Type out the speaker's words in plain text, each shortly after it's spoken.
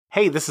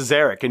Hey, this is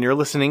Eric, and you're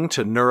listening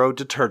to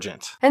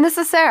Neurodetergent. And this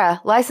is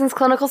Sarah, licensed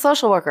clinical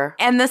social worker.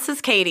 And this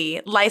is Katie,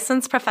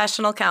 licensed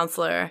professional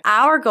counselor.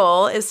 Our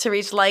goal is to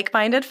reach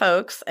like-minded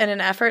folks in an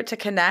effort to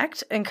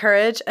connect,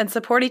 encourage, and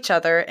support each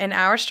other in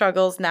our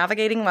struggles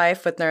navigating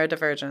life with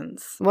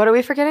neurodivergence. What are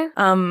we forgetting?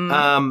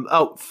 Fun.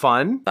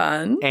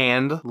 Fun.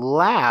 And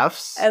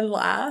laughs. And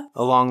laugh.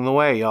 Along the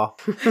way, y'all.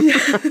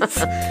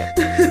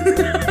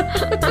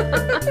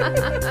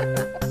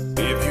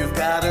 If you've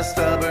got a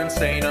stubborn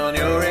stain on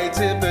your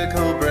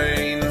atypical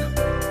brain,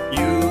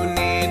 you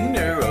need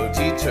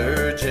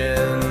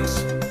neurodetergent.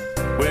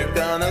 We're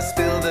gonna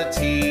spill the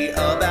tea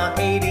about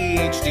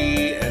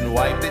ADHD and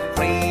wipe it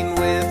clean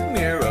with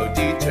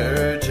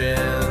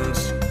neurodetergent.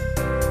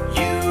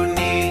 You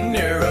need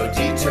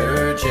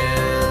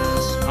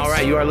neurodetergent. All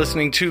right, you are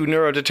listening to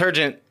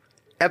Neurodetergent,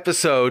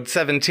 episode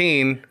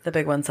 17. The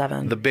big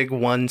 1-7. The big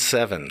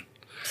 1-7.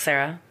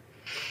 Sarah.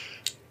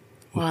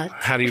 What?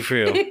 How do you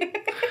feel?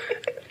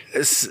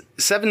 Is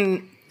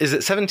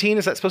it 17?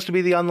 Is that supposed to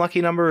be the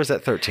unlucky number, or is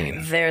that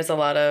 13? There's a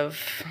lot of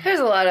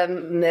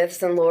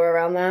myths and lore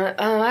around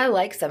that. I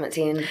like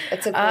 17.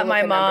 It's a cool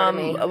my mom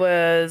number to me.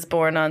 was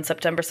born on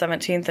September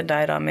 17th and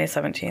died on May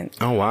 17th.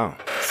 Oh, wow.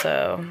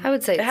 So I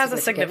would say it has a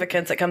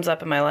significant. significance. It comes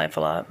up in my life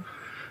a lot.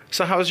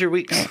 So how was your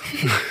week?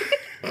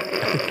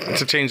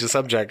 To change the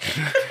subject.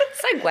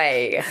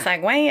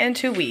 Segue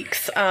into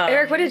weeks.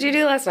 Eric, what did you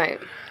do last night?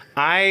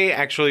 I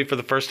actually, for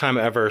the first time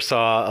ever,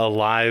 saw a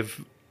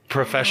live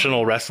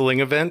professional wrestling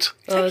event.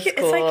 Oh, It's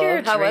like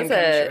your How dream was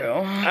it?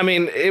 come true. I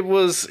mean, it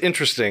was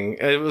interesting.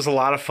 It was a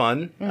lot of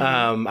fun.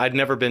 I'd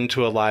never been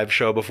to a live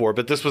show before,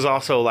 but this was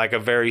also like a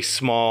very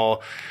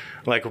small,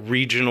 like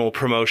regional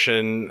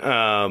promotion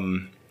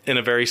in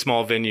a very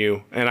small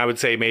venue. And I would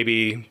say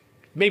maybe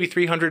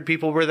 300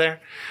 people were there.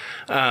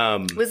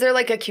 Was there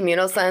like a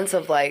communal sense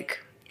of like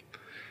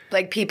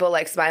people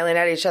like smiling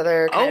at each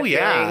other? Oh,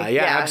 yeah,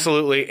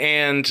 absolutely.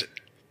 And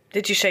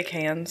Did you shake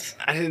hands?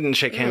 I didn't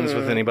shake hands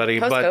with anybody,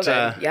 but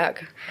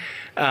Yuck.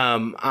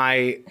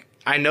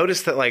 I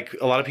noticed that like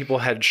a lot of people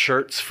had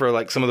shirts for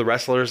like some of the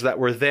wrestlers that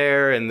were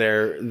there, and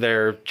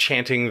they're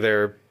chanting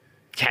their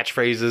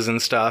catchphrases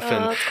and stuff.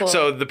 And that's cool.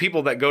 so the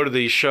people that go to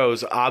these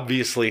shows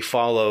obviously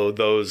follow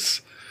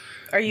those.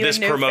 Are you This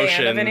a new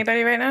promotion- fan of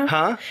anybody right now?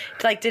 Huh?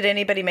 Like, did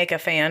anybody make a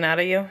fan out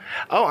of you?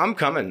 Oh, I'm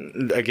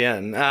coming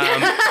again.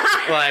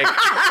 Like,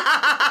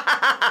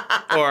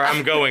 or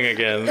I'm going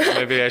again.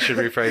 Maybe I should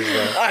rephrase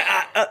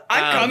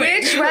that.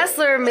 Which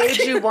wrestler made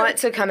you want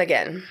to come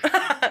again?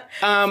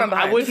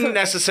 I wouldn't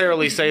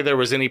necessarily say there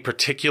was any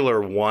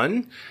particular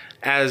one,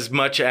 as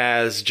much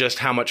as just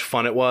how much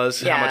fun it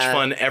was, how much Yeah.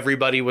 fun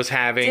everybody was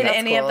having. Did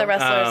any of cool. the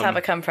wrestlers have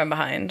a come from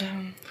behind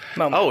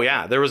moment? Oh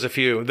yeah, there was a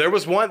few. There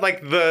was one,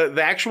 like the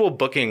actual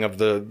booking of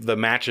the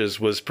matches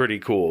was pretty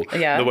cool.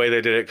 Yeah. The way they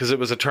did it, because it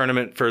was a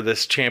tournament for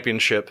this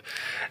championship,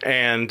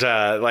 and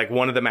like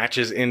one of the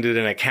matches ended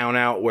in a count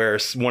out where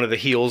one of the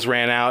heels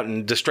ran out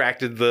and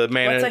distracted the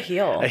man. What's a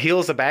heel? A heel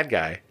is a bad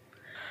guy.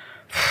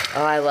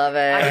 Oh, I love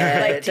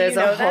it. do you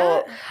know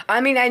that? I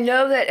mean, I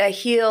know that a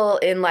heel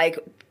in like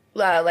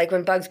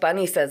when Bugs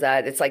Bunny says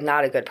that, it's like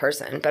not a good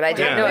person. But I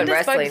didn't Yeah. know When in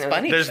does wrestling. Bugs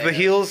Bunny There's say the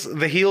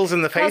heels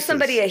and the Call faces.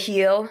 somebody a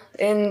heel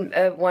in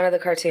one of the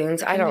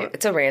cartoons. I don't.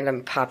 It's a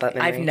random pop up.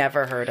 I've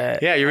never heard it.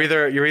 Yeah, you're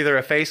either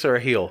a face or a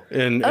heel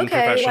in Okay,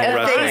 professional a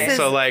wrestling. face is-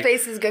 so like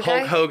face is good Hulk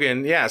guy?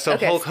 Hogan, yeah. So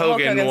Okay, Hulk so Hulk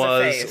Hogan Hogan's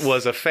a face.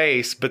 was a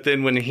face, but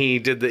then when he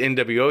did the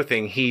NWO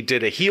thing, he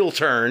did a heel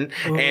turn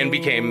and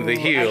became the A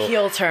heel.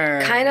 heel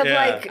turn. Kind of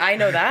Yeah. like I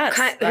know that.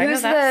 I know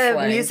who's that the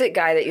slang. music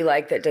guy that you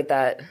like that did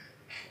that?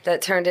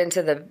 That turned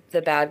into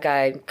the bad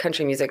guy,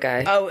 country music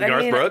guy. Oh, I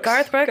Garth mean, Brooks?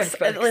 Garth Brooks.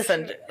 Garth Brooks.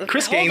 Listen,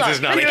 Chris hold Gaines on. is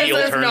not a Chris heel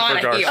Gaines is turn not for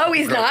a Garth. heel. Oh,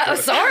 he's not. Oh,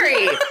 sorry.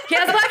 He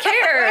has black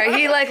hair.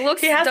 He like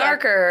looks He has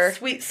darker. a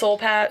sweet soul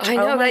patch. I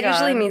know Oh my that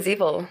usually God. means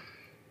evil.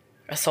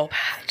 a soul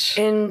patch.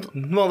 In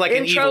Well, like an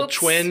in evil tropes.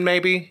 twin,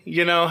 maybe.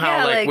 You know how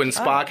Yeah, like like- when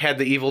Spock had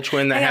the evil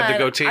twin that had the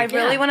goatee. I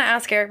really Yeah. want to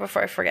ask Eric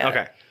before I forget.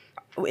 Okay,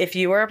 If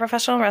you were a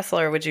professional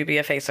wrestler, would you be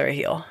a face or a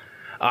heel?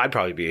 I'd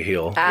probably be a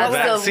heel.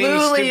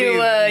 Absolutely you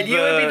would. You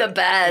would be the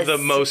best. The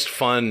most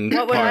fun.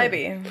 What would part. I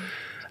be?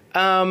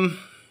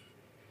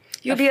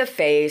 You'd be a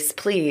face,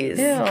 please.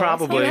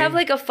 Probably. You have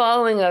like a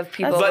following of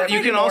people. But that-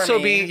 you can also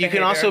be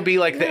behavior.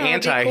 like the Yeah,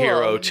 it'd be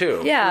anti-hero cool.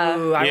 too. Yeah.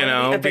 Ooh, I You would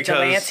know, be a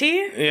because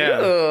vigilante?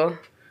 yeah, Ooh.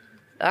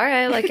 All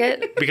right, I like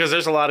it. because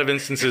there's a lot of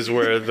instances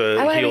where the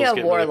I wanna be heels a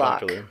get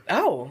warlock. really popular.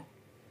 Oh.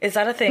 Is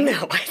that a thing?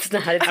 No, it's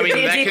not. It's I mean,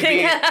 a that PG could thing.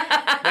 be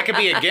that could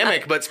be a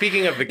gimmick. But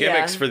speaking of the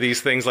gimmicks Yeah. for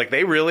these things, like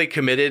they really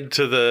committed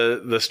to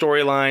the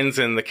storylines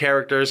and the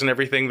characters and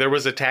everything. There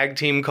was a tag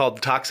team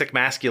called Toxic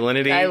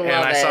Masculinity, I and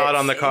love I saw it. it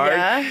on the card.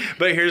 Yeah.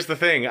 But here's the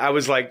thing: I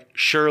was like,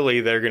 surely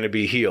they're going to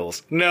be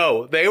heels.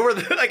 No, they were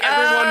like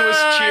everyone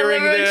was cheering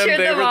everyone them. cheered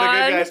They them were the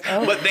on. good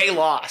guys, but they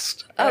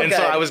lost. And so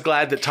good. I was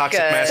glad that Toxic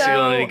Good.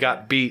 Masculinity So-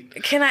 got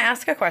beat. Can I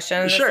ask a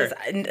question? Sure. This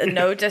is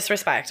no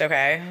disrespect,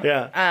 okay?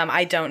 Yeah.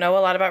 I don't know a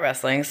lot about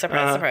wrestling.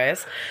 Surprise,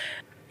 surprise.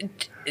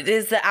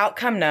 Is the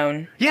outcome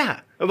known?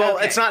 Yeah. Well,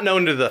 Okay. it's not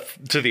known to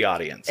the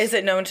audience. Is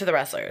it known to the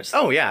wrestlers?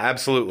 Oh yeah,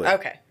 absolutely.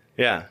 Okay.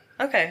 Yeah.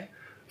 Okay.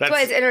 That's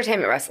why it's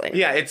entertainment wrestling.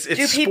 Yeah, it's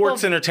people-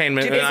 sports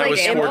entertainment, do and people I was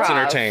like sports improv?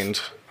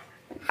 entertained.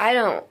 I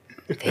don't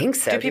think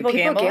so. Do people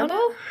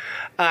gamble?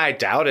 I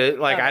doubt it.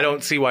 Like, I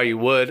don't see why you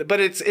would,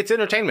 but it's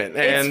entertainment.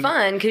 And, It's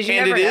fun, 'cause you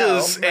and never it know.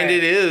 is, Right. and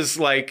it is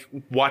like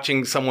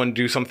watching someone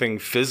do something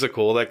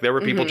physical. Like, there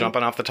were people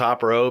jumping off the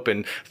top rope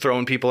and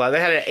throwing people out. They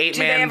had an Do they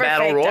 8-man ever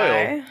battle fake royal.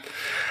 die?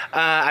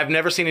 I've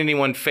never seen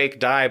anyone fake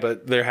die,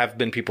 but there have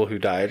been people who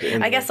died.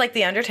 I guess like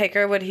the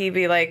Undertaker, would he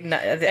be like? And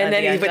And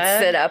then he would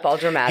sit up all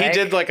dramatic. he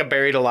did like a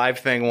buried alive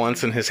thing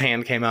once, and his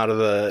hand came out of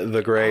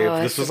the grave. Oh,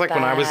 This it's was the like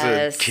when I was a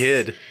best.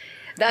 kid.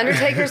 The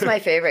Undertaker's my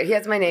favorite. He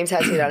has my name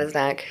tattooed on his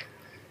neck.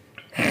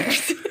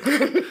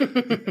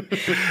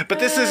 But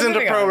this isn't a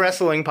moving pro on.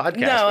 wrestling podcast.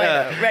 No, I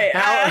know, right.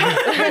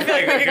 I feel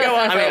like we could go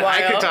on for a while.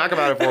 I could talk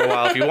about it for a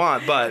while if you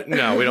want, but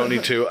no, we don't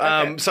need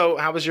to. So,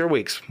 how was your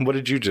weeks? What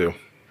did you do?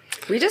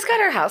 We just got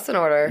our house in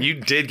order. You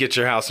did get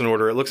your house in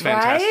order. It looks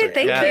fantastic. Right?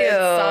 Thank Yeah. you.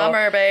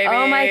 Summer, baby.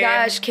 Oh my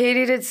gosh,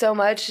 Katie did so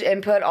much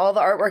and put all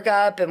the artwork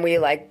up, and we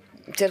like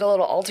did a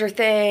little altar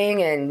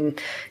thing and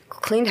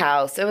cleaned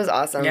house. It was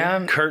awesome.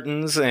 Yeah.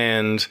 Curtains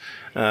and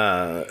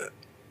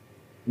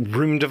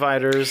room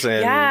dividers and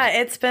Yeah,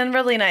 it's been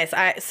really nice.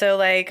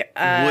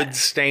 wood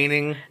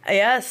staining.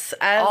 Yes,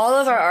 All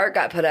of our art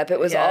got put up. It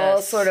was all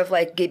Yes. sort of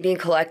like being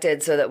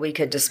collected so that we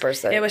could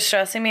disperse it. It was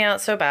stressing me out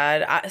so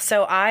bad. I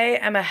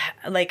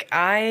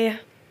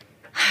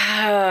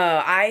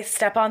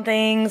step on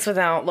things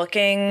without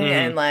looking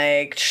and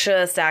like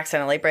just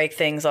accidentally break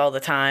things all the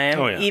time.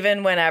 Oh, yeah.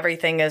 Even when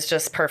everything is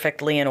just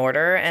perfectly in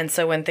order. And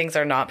so when things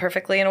are not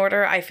perfectly in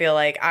order, I feel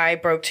like I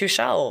broke 2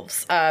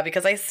 shelves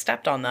because I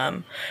stepped on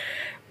them.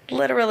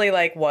 Literally,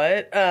 like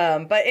what?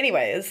 But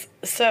anyways,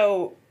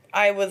 so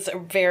I was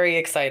very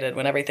excited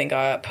when everything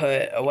got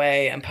put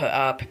away and put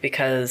up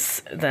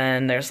because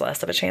then there's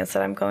less of a chance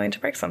that I'm going to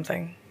break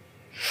something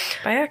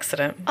by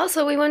accident.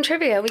 Also, we won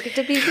trivia. We get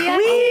to be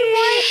VIP.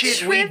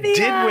 Shit, we did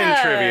win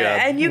trivia.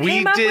 And you we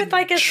came up did with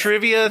like a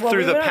trivia well,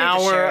 through we the don't need to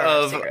power share our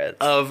of secrets.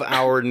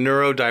 our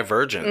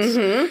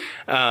neurodivergence.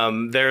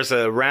 There's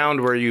a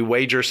round where you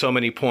wager so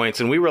many points,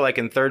 and we were like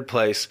in 3rd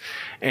place,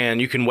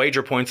 and you can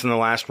wager points in the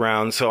last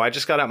round. So I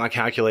just got out my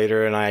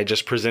calculator and I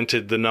just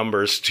presented the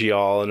numbers to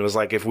y'all, and it was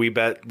like, if we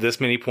bet this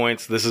many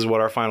points, this is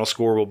what our final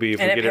score will be. If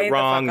And we it get paid it the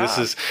wrong, fuck this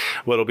off. is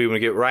what it'll be when we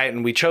get it right.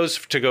 And we chose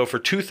to go for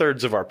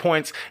 2/3 of our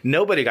points.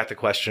 Nobody got the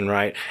question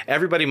right.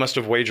 Everybody must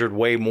have wagered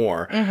way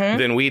more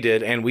than we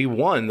did, and we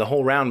won the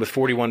whole round with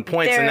 41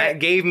 points. And There- that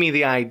gave me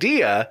the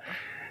idea.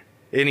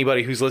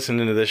 Anybody who's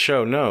listening to this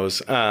show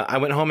knows. I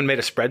went home and made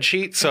a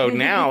spreadsheet. So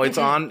now it's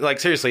on, like,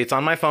 seriously, it's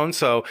on my phone.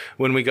 So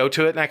when we go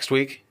to it next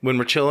week, when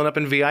we're chilling up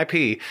in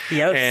VIP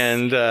Yes.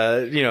 and,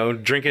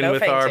 drinking No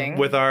with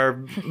fainting. our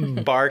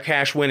bar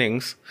cash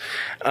winnings,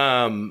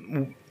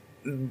 when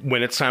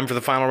it's time for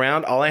the final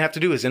round, all I have to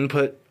do is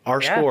input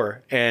our Yeah.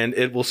 score and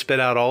it will spit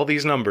out all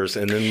these numbers.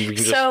 And then we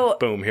can So- just,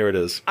 boom, here it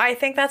is. I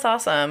think that's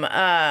awesome.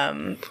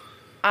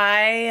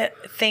 I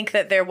think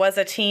that there was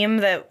a team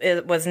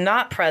that was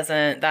not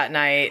present that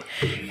night.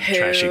 Who,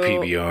 Trashy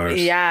PBRs.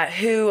 Yeah,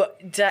 who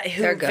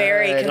They're good.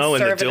 very Oh, and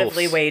the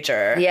conservatively Dilfs.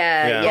 wager.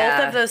 Yeah. Yeah.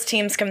 Both of those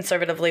teams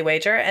conservatively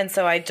wager, and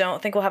so I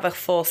don't think we'll have a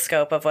full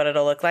scope of what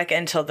it'll look like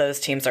until those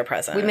teams are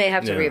present. We may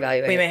have to Yeah.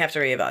 reevaluate. We may have to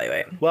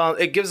reevaluate. Well,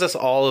 it gives us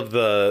all of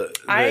the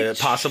I-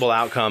 possible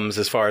outcomes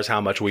as far as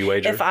how much we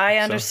wager. If I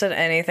So- understood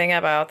anything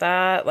about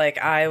that, like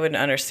I would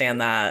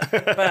understand that,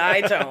 but I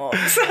don't.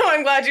 So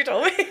I'm glad you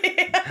told me.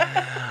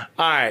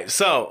 All right.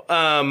 So,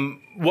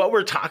 what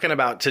we're talking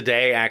about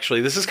today,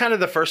 actually, this is kind of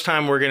the first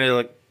time we're going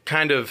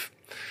to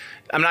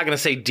I'm not going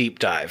to say deep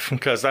dive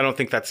because I don't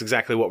think that's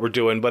exactly what we're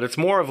doing, but it's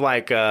more of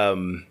like A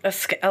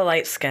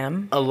light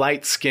skim. a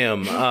light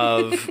skim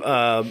of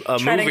a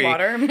Treading movie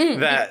water.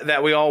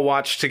 that we all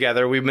watched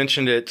together. We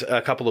mentioned it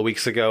a couple of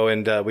weeks ago,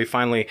 and we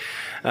finally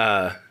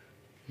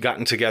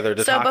gotten together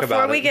to So talk about it.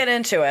 before we get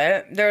into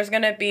it, there's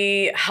going to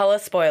be hella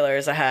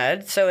spoilers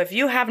ahead. So if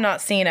you have not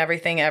seen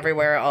Everything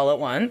Everywhere All at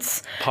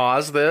Once,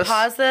 pause this.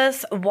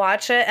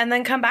 watch it, and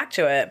then come back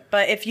to it.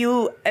 But if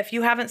you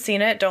haven't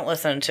seen it, don't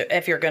listen to.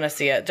 If you're going to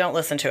see it, don't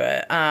listen to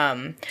it.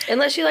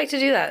 Unless you like to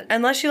do that.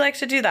 Unless you like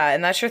to do that,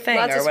 and that's your thing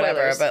Lots or of whatever.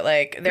 spoilers. But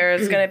like,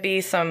 there's going to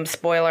be some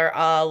spoiler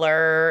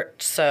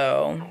alert.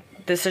 So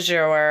this is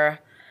your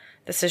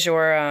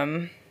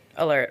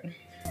alert.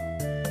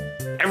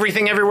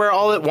 Everything Everywhere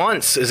All at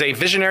Once is a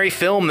visionary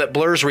film that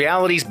blurs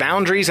reality's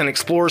boundaries and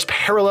explores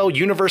parallel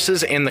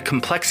universes and the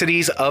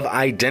complexities of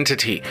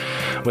identity.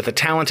 With a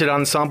talented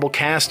ensemble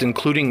cast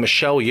including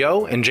Michelle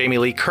Yeoh and Jamie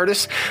Lee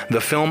Curtis,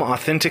 the film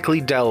authentically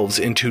delves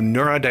into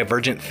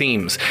neurodivergent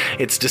themes.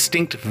 Its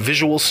distinct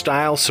visual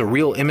style,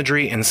 surreal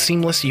imagery, and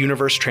seamless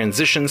universe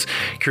transitions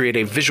create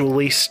a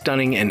visually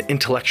stunning and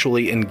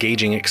intellectually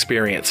engaging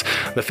experience.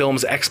 The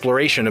film's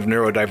exploration of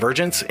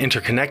neurodivergence,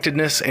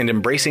 interconnectedness, and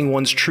embracing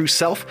one's true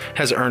self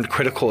has has earned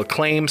critical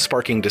acclaim,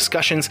 sparking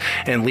discussions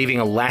and leaving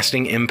a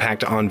lasting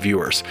impact on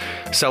viewers.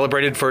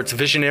 Celebrated for its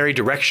visionary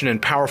direction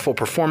and powerful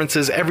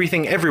performances,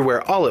 Everything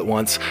Everywhere All at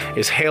Once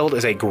is hailed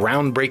as a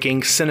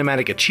groundbreaking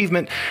cinematic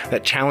achievement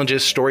that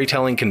challenges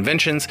storytelling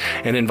conventions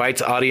and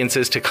invites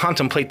audiences to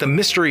contemplate the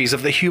mysteries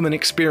of the human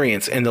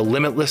experience and the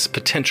limitless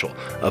potential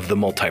of the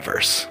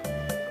multiverse.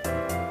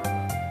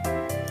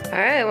 All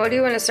right, what do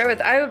you want to start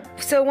with?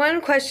 So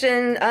one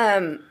question,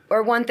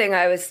 or one thing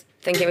I was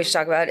thinking we should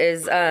talk about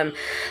is,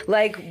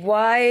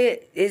 why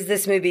is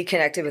this movie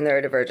connected with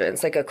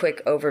neurodivergence? Like a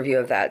quick overview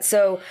of that.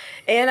 So,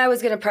 and I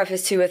was going to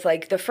preface too with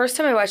the first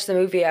time I watched the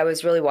movie, I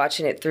was really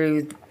watching it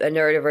through a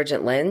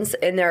neurodivergent lens,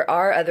 and there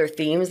are other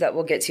themes that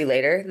we'll get to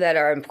later that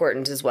are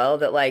important as well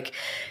that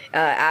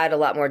add a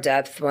lot more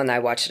depth when I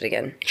watch it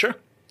again. Sure.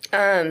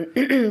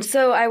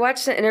 So I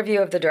watched an interview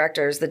of the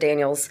directors, the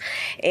Daniels,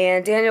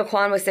 and Daniel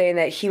Kwan was saying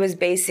that he was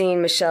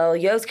basing Michelle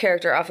Yeoh's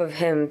character off of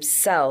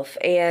himself.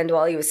 And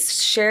while he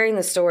was sharing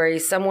the story,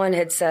 someone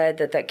had said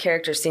that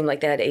character seemed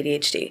like they had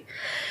ADHD.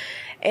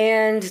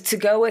 And to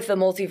go with the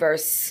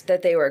multiverse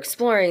that they were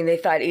exploring, they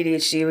thought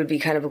ADHD would be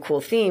kind of a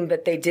cool theme,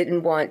 but they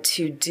didn't want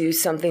to do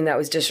something that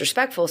was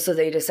disrespectful, so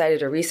they decided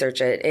to research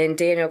it. And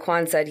Daniel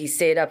Kwan said he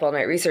stayed up all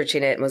night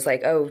researching it and was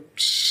like, oh,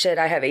 shit,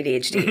 I have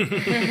ADHD.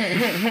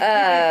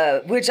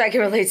 Which I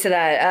can relate to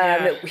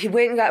that. He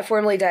went and got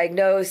formally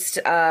diagnosed,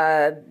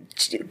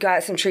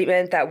 got some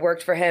treatment that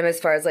worked for him as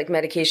far as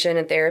medication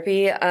and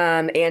therapy,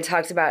 and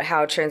talked about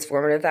how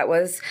transformative that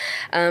was.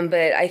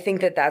 But I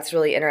think that's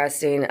really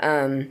interesting.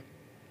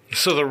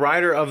 So the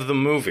writer of the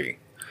movie,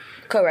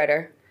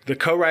 the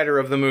co-writer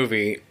of the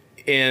movie,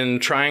 in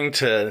trying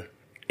to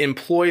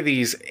employ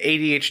these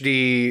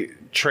ADHD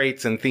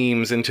traits and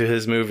themes into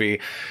his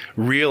movie,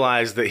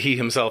 realized that he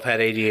himself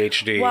had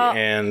ADHD,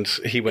 and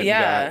he went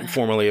and got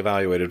formally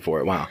evaluated for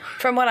it. Wow.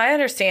 From what I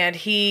understand,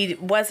 he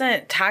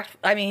wasn't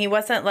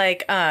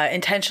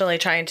intentionally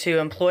trying to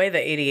employ the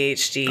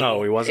ADHD.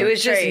 Oh, he wasn't? It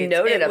was just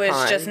noted upon. It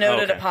was just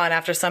noted upon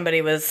after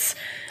somebody was...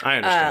 I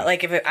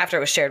understand. after it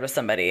was shared with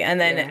somebody.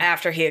 And then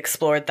after he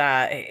explored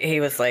that, he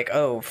was like,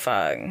 oh,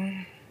 fuck.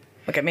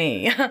 Look at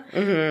me.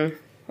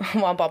 Mm-hmm.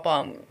 Womp,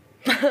 womp,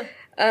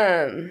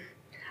 womp.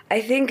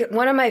 I think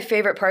one of my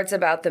favorite parts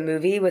about the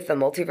movie with the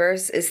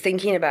multiverse is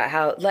thinking about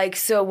how,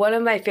 so one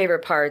of my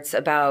favorite parts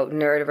about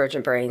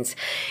neurodivergent brains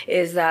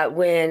is that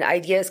when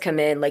ideas come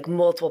in,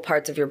 multiple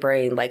parts of your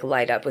brain,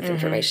 light up with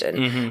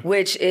information,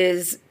 which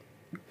is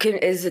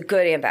good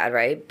and bad,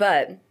 right?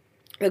 But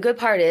the good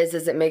part is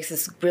it makes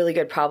us really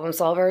good problem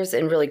solvers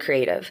and really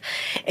creative.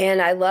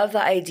 And I love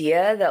the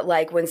idea that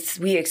when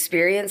we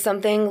experience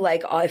something,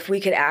 if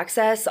we could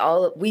access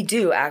we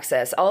do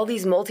access all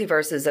these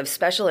multiverses of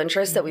special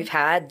interests that we've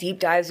had, deep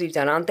dives we've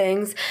done on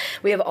things.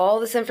 We have all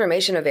this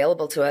information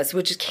available to us,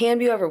 which can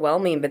be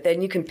overwhelming, but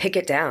then you can pick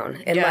it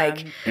down. And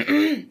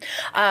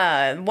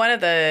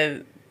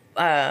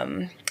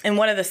in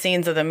one of the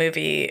scenes of the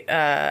movie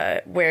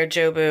where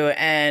Jobu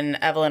and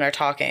Evelyn are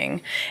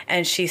talking,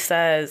 and she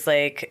says,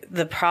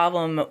 the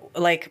problem,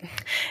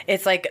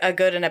 it's a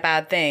good and a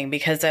bad thing,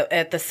 because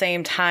at the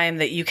same time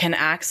that you can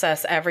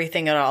access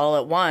everything all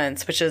at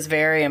once, which is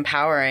very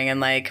empowering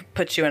and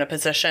puts you in a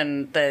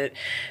position that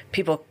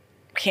people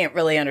can't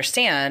really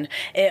understand,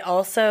 it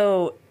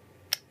also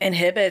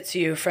inhibits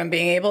you from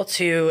being able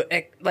to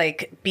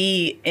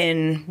be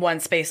in one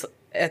space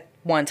at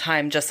one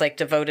time, just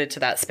devoted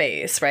to that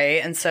space,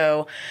 right? And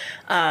so,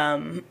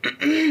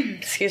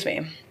 excuse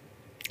me,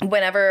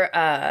 whenever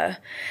I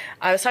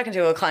was talking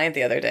to a client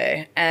the other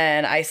day,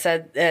 and I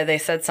said they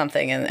said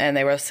something, and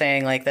they were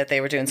saying that they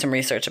were doing some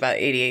research about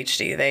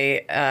ADHD.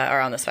 They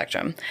are on the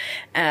spectrum,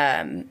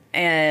 and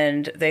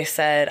they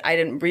said, I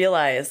didn't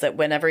realize that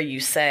whenever you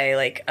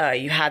say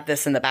you had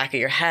this in the back of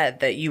your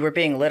head, that you were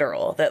being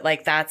literal, that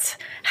that's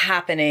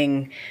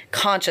happening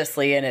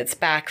consciously and it's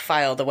back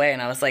filed away.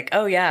 And I was like,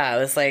 oh yeah. I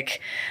was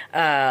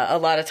a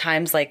lot of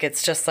times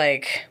it's just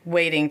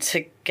waiting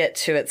to get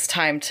to its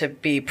time to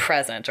be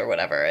present or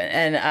whatever.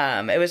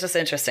 And it was just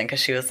interesting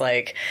because she was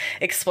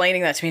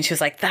explaining that to me, and she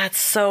was like, that's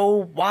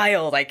so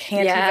wild. I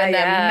can't even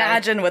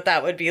imagine what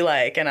that would be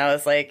like. And I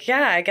was like,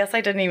 yeah, I guess I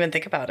didn't even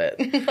think about it.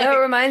 No, it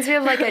reminds me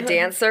of a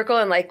dance circle,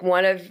 and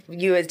one of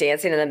you is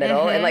dancing in the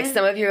middle, and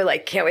some of you are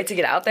can't wait to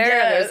get out there.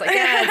 Yes. And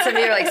there's and some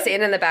of you are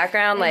standing in the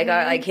background,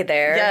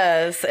 there.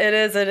 Yes, it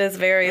is. It is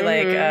very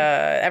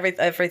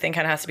everything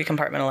kind of has to be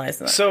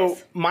compartmentalized in that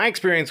case. My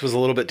experience was a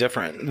little bit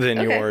different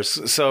than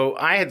yours. So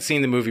I had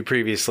seen the movie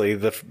previously.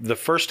 The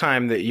first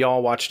time that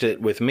y'all watched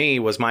it with me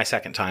was my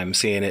second time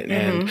seeing it.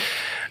 And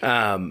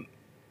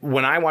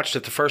when I watched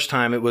it the first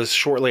time, it was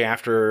shortly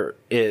after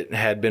it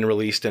had been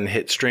released and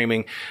hit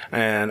streaming.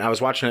 And I was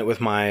watching it with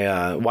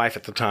my wife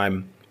at the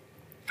time,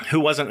 who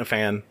wasn't a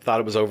fan, thought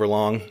it was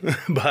overlong,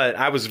 but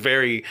I was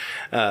very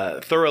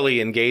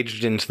thoroughly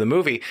engaged into the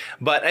movie.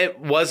 But it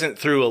wasn't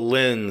through a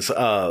lens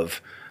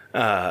of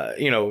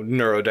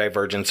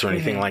neurodivergence or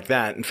anything like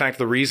that. In fact,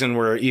 the reason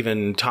we're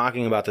even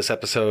talking about this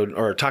episode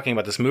or talking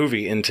about this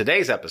movie in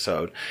today's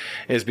episode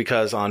is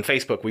because on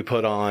Facebook we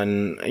put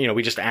on,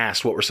 we just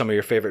asked what were some of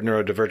your favorite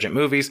neurodivergent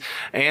movies,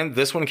 and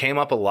this one came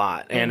up a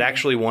lot and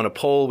actually won a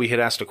poll. We had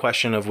asked a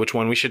question of which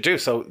one we should do,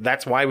 so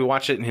that's why we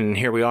watched it, and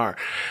here we are.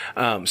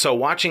 So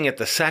watching it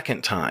the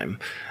second time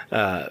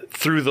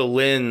through the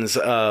lens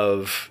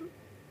of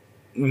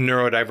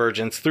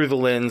neurodivergence, through the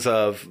lens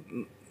of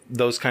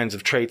those kinds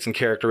of traits and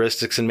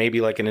characteristics, and maybe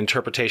like an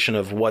interpretation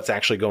of what's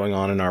actually going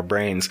on in our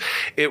brains,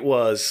 it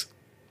was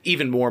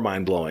even more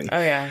mind-blowing. Oh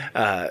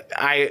yeah.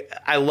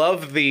 I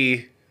love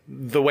the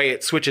way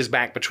it switches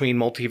back between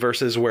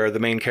multiverses where the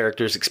main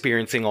character is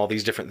experiencing all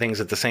these different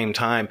things at the same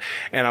time.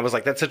 And I was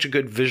like, that's such a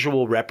good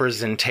visual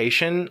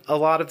representation a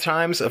lot of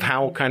times of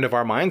how kind of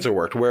our minds are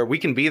worked, where we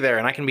can be there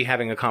and I can be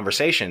having a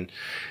conversation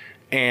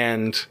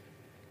and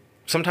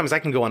sometimes I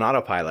can go on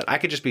autopilot. I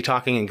could just be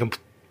talking and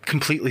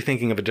completely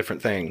thinking of a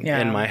different thing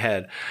in my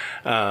head.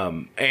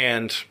 And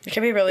it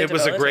can be really it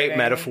was a great debilitating.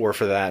 metaphor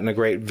for that and a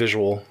great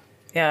visual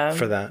Yeah.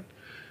 for that.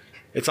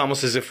 It's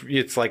almost as if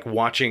it's like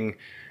watching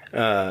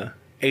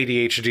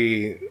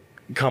ADHD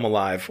come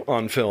alive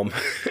on film.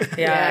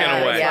 Yeah.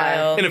 In a way.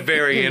 Yeah. In a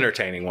very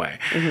entertaining way.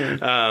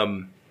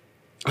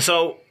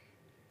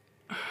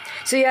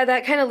 So yeah,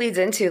 that kind of leads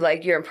into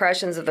like your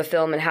impressions of the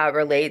film and how it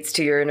relates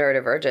to your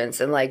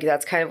neurodivergence, and like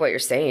that's kind of what you're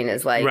saying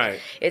is like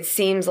it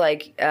seems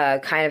like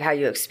kind of how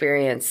you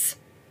experience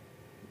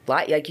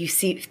like you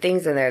see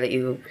things in there that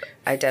you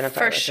identify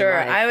For with sure.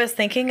 in life. I was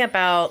thinking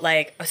about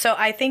so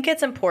I think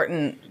it's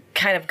important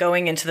kind of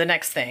going into the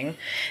next thing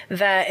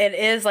that it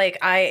is like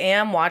I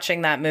am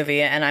watching that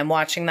movie and I'm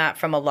watching that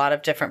from a lot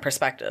of different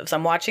perspectives.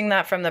 I'm watching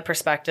that from the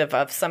perspective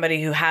of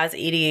somebody who has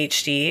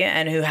ADHD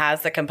and who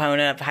has the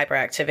component of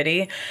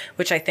hyperactivity,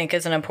 which I think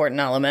is an important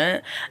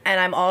element. And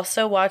I'm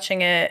also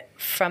watching it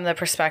from the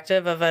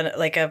perspective of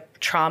a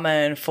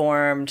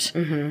trauma-informed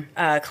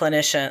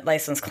clinician,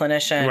 licensed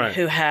clinician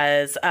who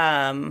has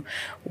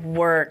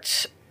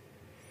worked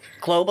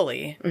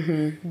globally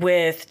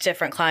with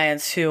different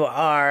clients who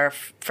are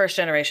first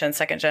generation,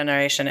 second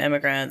generation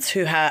immigrants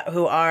who have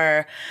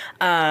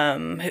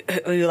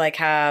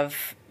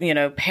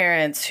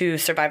parents who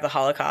survived the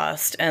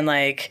Holocaust and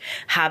like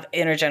have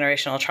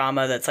intergenerational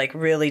trauma that's like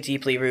really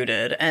deeply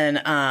rooted.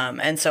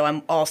 And so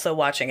I'm also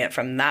watching it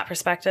from that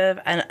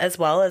perspective, and as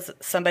well as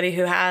somebody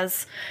who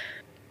has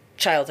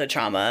childhood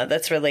trauma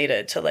that's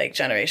related to like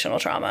generational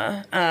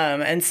trauma.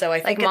 And so I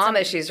think like mom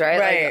issues, right?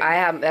 Right.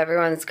 Like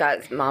everyone's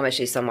got mom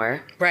issues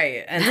somewhere.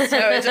 Right. And so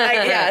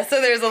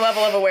so there's a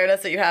level of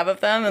awareness that you have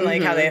of them and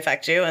like how they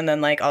affect you. And then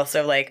like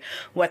also like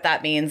what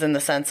that means in the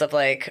sense of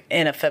like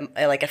in a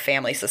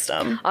family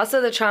system.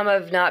 Also the trauma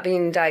of not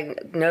being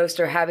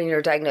diagnosed or having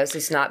your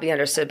diagnosis not be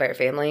understood by your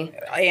family.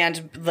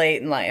 And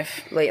late in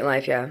life.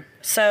 Yeah.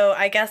 So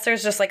I guess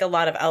there's just like a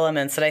lot of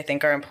elements that I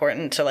think are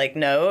important to like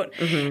note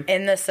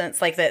in the sense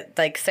like that,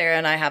 like Sarah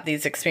and I have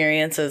these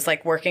experiences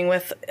like working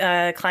with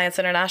clients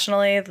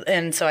internationally.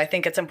 And so I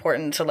think it's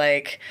important to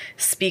like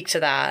speak to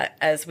that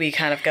as we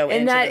kind of go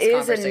into this conversation.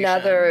 And that is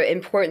another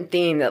important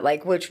theme that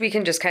like, which we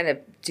can just kind of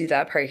do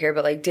that part here,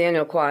 but like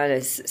Daniel Kwan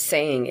is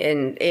saying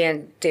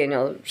and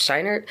Daniel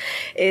Scheinert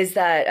is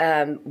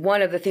that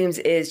one of the themes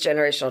is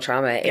generational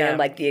trauma and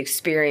like the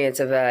experience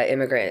of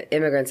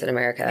immigrants in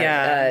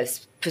America,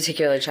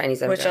 particularly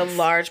Chinese immigrants. Which a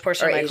large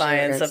portion of my Asian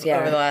clients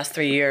over the last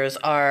 3 years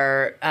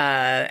are,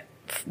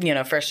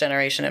 first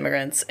generation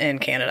immigrants in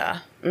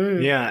Canada.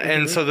 Yeah,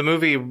 and so the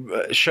movie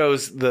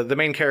shows the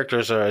main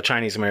characters are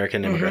Chinese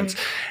American immigrants,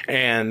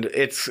 and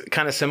it's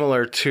kind of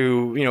similar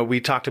to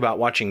we talked about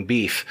watching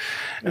Beef,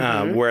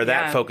 where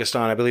that focused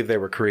on, I believe they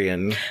were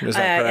Korean. Is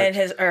that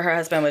correct? And her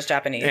husband was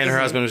Japanese. And her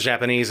husband was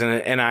Japanese,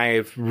 and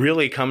I've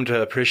really come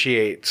to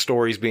appreciate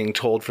stories being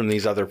told from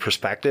these other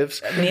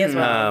perspectives. Me as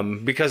well.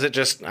 Because it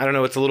just, I don't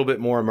know, it's a little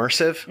bit more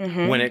immersive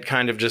when it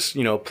kind of just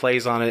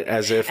plays on it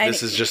as if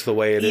this is just the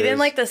way it is. Even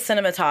like the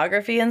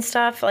cinematography and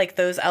stuff, like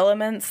those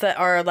elements that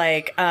are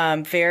like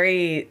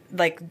very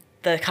like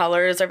the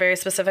colors are very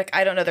specific.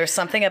 I don't know. There's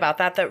something about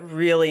that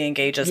really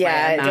engages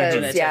my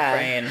imaginative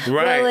brain.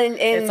 Right. Well, and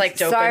it's like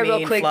dopamine sorry,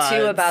 real quick floods.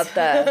 too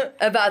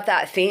about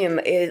that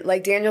theme.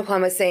 Like Daniel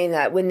Kwan was saying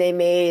that when they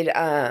made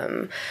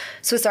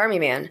Swiss Army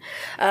Man,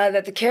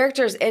 that the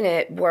characters in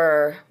it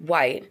were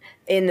white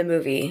in the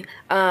movie,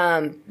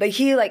 but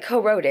he like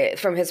co-wrote it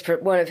from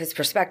one of his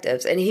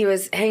perspectives, and he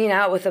was hanging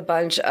out with a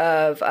bunch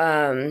of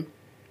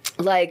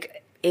like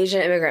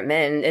Asian immigrant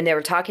men, and they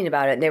were talking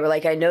about it, and they were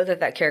like, I know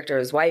that character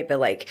is white, but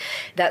like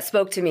that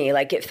spoke to me,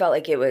 like it felt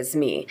like it was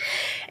me.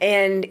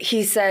 And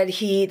he said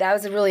that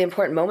was a really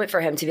important moment for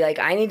him to be like,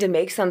 I need to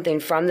make something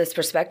from this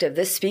perspective.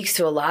 This speaks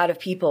to a lot of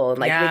people, and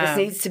like this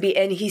needs to be.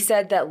 And he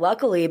said that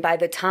luckily by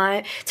the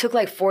time, it took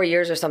like 4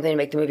 years or something to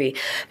make the movie.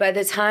 By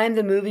the time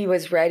the movie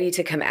was ready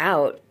to come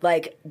out,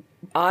 like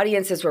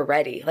audiences were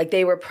ready. Like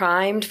they were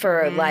primed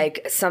for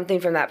like something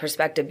from that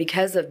perspective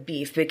because of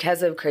Beef,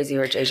 because of Crazy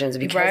Rich Asians,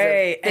 because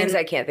of things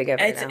I can't think of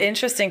right now. It's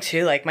interesting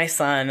too. Like my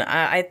son,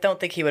 I don't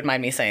think he would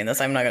mind me saying this.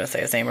 I'm not going to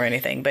say his name or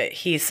anything, but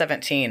he's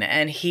 17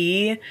 and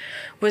he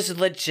was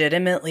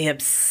legitimately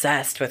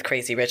obsessed with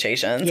Crazy Rich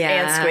Asians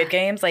and Squid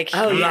Games. Like,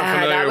 oh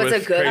yeah, that was a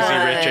good Crazy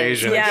one. Rich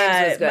Asians.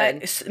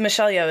 Yeah,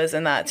 Michelle Yeoh is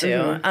in that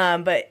too.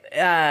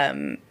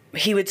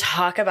 He would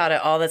talk about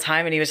it all the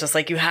time, and he was just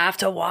like, "You have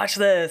to watch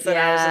this." And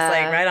I was just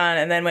like, "Right on."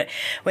 And then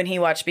when he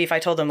watched Beef, I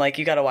told him like,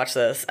 "You got to watch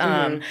this."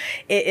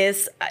 It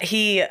is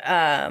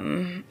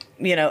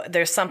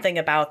there's something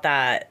about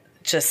that.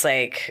 Just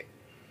like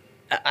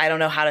I don't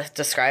know how to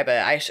describe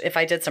it. If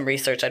I did some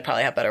research, I'd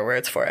probably have better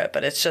words for it.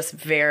 But it's just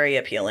very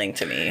appealing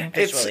to me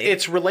visually.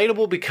 It's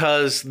relatable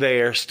because they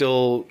are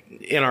still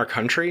in our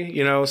country,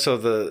 So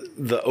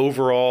the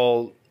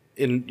overall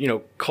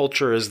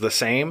culture is the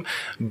same,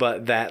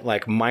 but that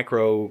like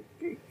micro,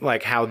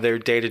 like how their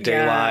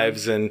day-to-day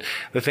lives and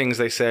the things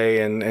they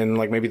say and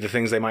like maybe the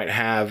things they might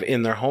have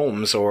in their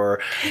homes or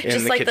in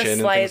just the like kitchen the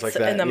and slights things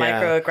like that. and the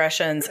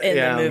microaggressions in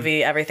the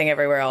movie Everything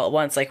Everywhere All at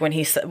Once. Like when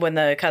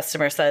the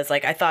customer says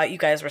like, "I thought you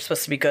guys were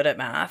supposed to be good at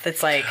math."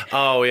 It's like,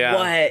 oh yeah,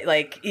 what?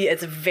 Like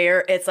it's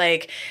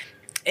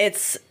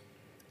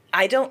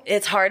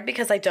hard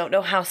because I don't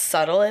know how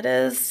subtle it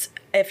is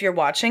if you're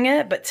watching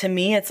it, but to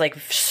me it's like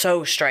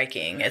so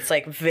striking. It's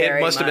like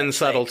very it must have been much,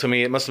 subtle like, to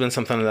me. It must have been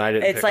something that I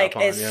didn't it's pick like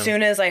up on. as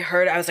soon as I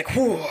heard it, I was like,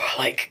 whew,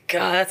 like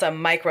God, that's a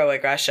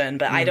microaggression,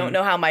 but I don't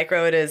know how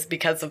micro it is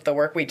because of the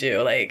work we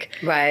do. Like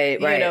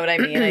right. You know what I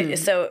mean?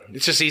 So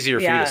it's just easier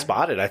for you to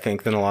spot it, I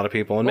think, than a lot of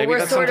people. And maybe we're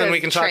that's sort something of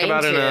we can talk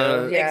about in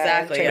a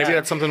exactly. maybe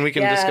that's something we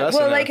can discuss.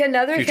 Well, in like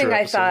another future thing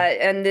episode. I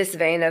thought in this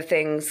vein of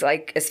things,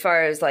 like as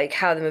far as like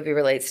how the movie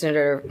relates to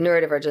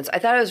neurodivergence, I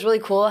thought it was really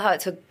cool how it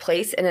took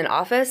place in an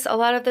office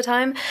a lot of the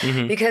time,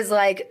 because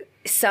like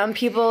some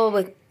people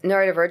with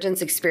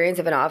neurodivergence experience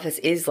of an office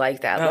is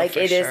like that. Like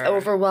it is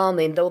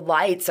overwhelming. The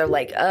lights are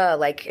like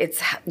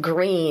it's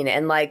green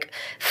and like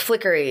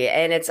flickery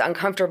and it's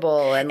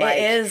uncomfortable and like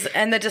it is.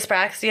 And the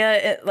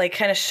dyspraxia, like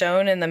kind of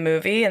shown in the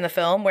movie, in the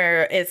film,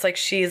 where it's like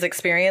she's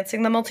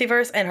experiencing the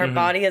multiverse and her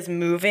body is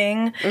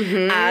moving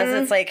as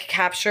it's like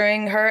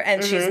capturing her,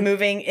 and she's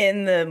moving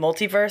in the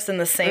multiverse in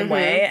the same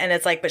way. And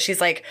it's like, but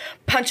she's like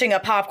punching a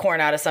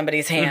popcorn out of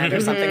somebody's hand or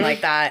something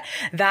like that.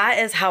 That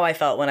is how I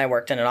felt when I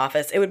worked in an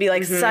office. It would be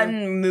like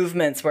sudden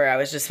movements where I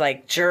was just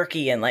like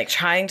jerky and like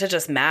trying to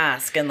just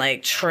mask and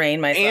like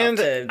train myself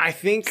to I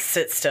think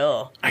sit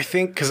still. I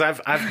think because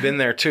I've been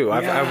there too.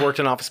 I've worked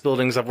in office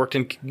buildings. I've worked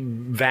in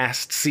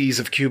vast seas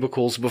of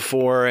cubicles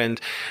before,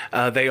 and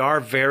they are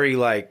very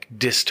like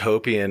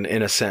dystopian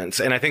in a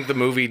sense. And I think the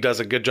movie does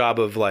a good job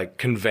of like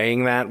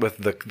conveying that with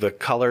the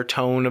color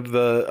tone of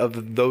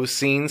those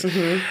scenes.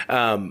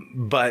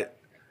 But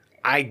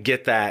I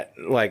get that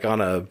like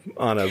on a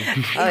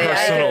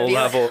personal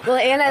level. Well,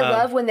 and I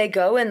love when they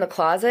go in the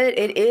closet,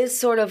 it is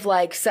sort of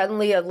like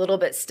suddenly a little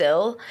bit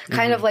still,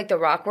 kind of like the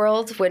Rock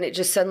world when it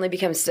just suddenly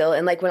becomes still.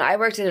 And like when I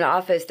worked in an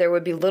office, there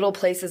would be little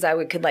places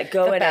I could like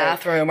go in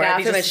bathroom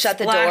and shut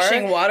the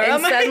door, water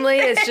and suddenly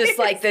it's just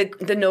like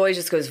the noise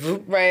just goes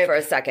for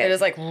a second. It is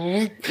like,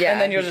 and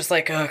then you're just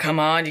like, oh, come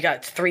on, you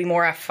got 3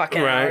 more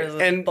fucking hours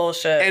of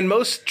bullshit. And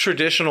most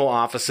traditional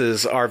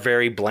offices are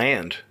very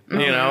bland.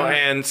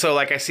 And so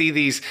like you see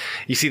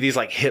these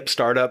like hip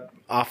startup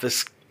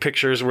office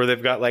pictures where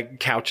they've got like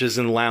couches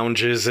and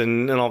lounges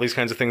and all these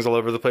kinds of things all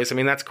over the place. I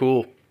mean, that's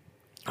cool.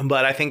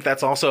 But I think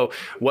that's also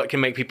what can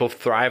make people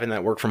thrive in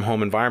that work from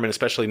home environment,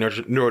 especially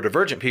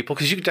neurodivergent people,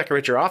 because you can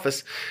decorate your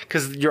office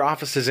because your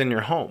office is in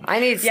your home. I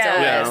need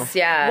stillness.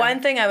 Yeah. One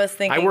thing I was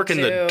thinking, I work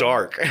in the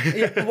dark.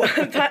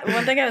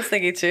 One thing I was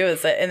thinking too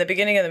is that in the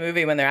beginning of the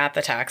movie, when they're at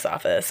the tax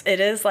office, it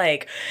is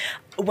like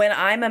when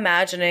I'm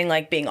imagining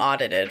like being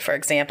audited, for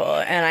example,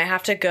 and I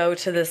have to go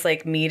to this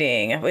like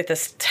meeting with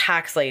this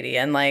tax lady,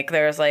 and like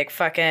there's like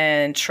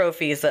fucking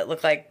trophies that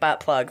look like butt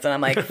plugs, and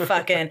I'm like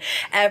fucking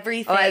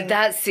everything. Oh,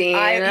 that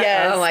scene.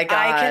 Yes, oh my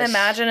gosh. I can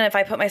imagine if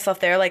I put myself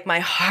there, like my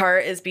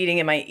heart is beating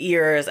in my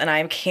ears and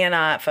I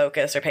cannot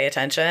focus or pay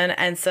attention.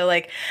 And so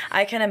like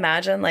I can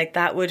imagine like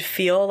that would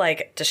feel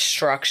like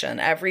destruction.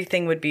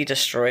 Everything would be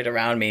destroyed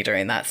around me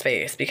during that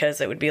space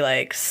because it would be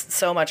like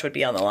so much would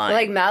be on the line.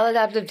 Like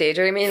maladaptive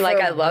daydreaming, like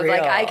I love,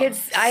 like I could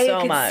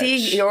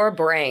see your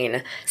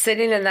brain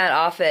sitting in that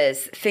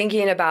office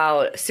thinking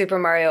about Super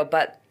Mario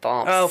butt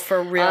bumps. Oh,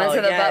 for real.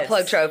 Onto the butt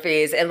plug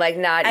trophies and like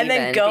not and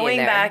even then going being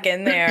there. back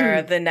in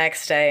there the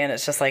next day and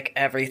it's just like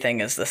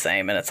everything is the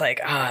same. And it's like,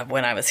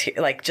 when I was here,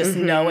 like just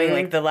knowing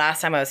like the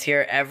last time I was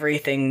here,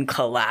 everything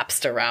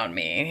collapsed around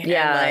me.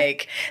 Yeah. And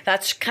like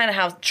that's kind of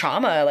how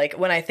trauma, like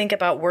when I think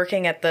about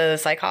working at the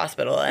psych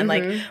hospital and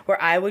like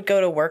where I would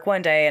go to work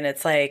one day and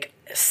it's like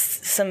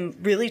some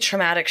really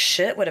traumatic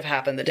shit would have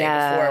happened the day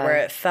before, where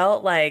it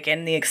felt like,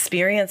 and the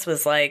experience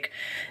was like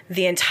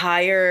the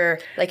entire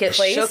like it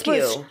place shook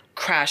was you.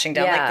 Crashing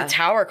down, like the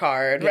tower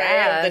card,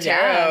 right? The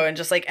tarot, and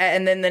just like,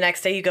 and then the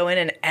next day you go in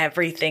and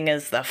everything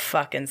is the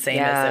fucking same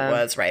as it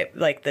was, right?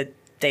 Like the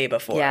day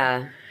before.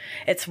 Yeah.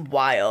 It's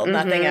wild.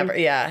 Nothing ever.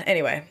 Yeah.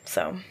 Anyway,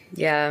 so.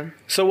 Yeah.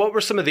 So what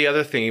were some of the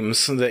other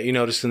themes that you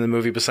noticed in the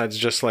movie besides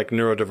just like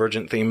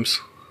neurodivergent themes?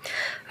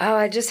 Oh,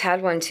 I just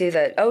had one too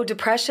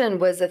depression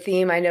was a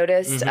theme I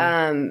noticed.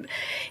 And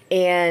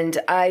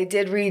I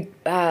did read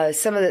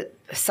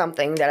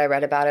something that I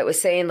read about it was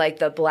saying like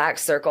the black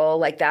circle,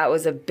 like that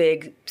was a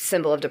big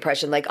symbol of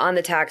depression, like on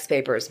the tax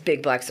papers,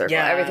 big black circle,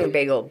 everything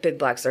bagel, big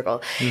black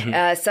circle,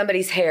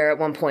 somebody's hair at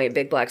one point,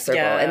 big black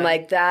circle. And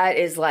like, that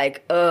is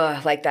like,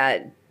 like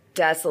that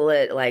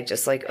desolate, like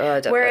just like,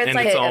 where it's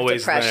like it's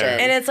always depression. there.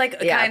 And it's like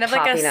kind of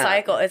like a popping up.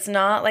 cycle. It's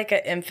not like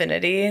an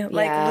infinity loop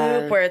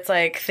where it's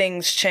like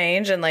things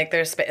change and like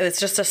it's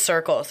just a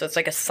circle. So it's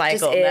like a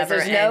cycle, Just is. never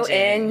There's no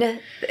ending.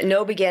 end,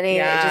 no beginning.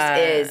 It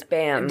just is.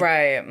 Bam.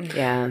 Right.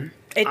 Yeah.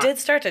 It did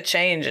start to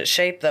change its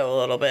shape though a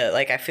little bit.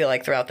 Like I feel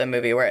like throughout the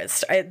movie where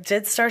it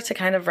did start to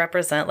kind of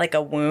represent like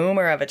a womb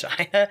or a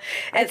vagina.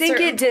 I think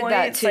it did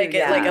that points, too. Like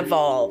it like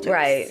evolved.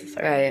 Right.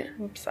 Right.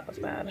 Oops, that was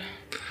bad.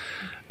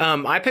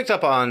 I picked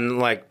up on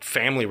like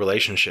family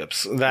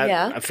relationships.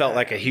 That felt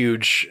like a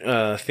huge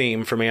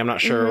theme for me. I'm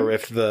not sure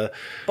if the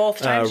Both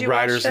times you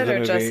writers watched it of the or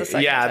movie, just the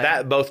second time?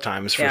 that both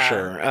times for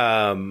sure.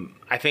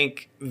 I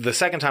think the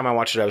second time I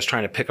watched it, I was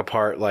trying to pick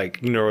apart like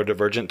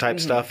neurodivergent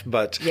type stuff,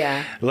 but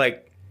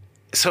like,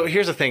 so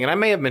here's the thing, and I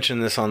may have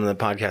mentioned this on the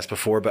podcast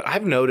before, but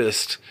I've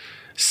noticed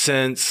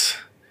since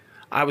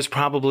I was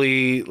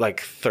probably like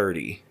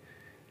 30,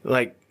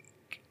 like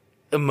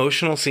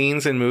emotional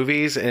scenes in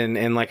movies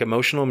and like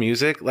emotional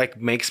music like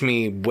makes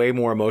me way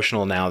more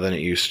emotional now than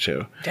it used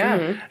to.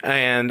 Yeah.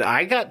 And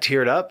I got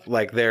teared up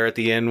like there at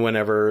the end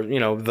whenever,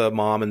 you know, the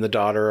mom and the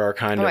daughter are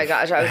kind of my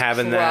gosh, I was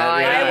having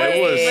crying. that. I was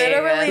it was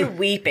literally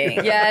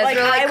weeping. Yes, like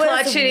they're, like, I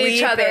was clutching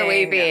each other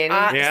weeping.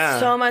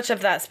 So much of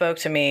that spoke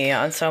to me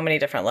on so many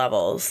different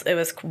levels. It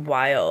was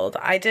wild.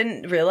 I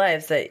didn't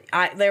realize that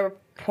there were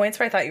points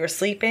where I thought you were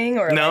sleeping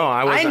or no,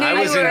 like, I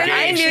was engaged.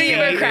 I knew you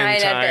were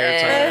crying at the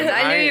end.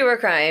 I knew you were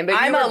crying, but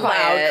I'm you were a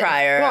loud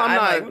crier. Well, I'm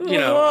not, like, you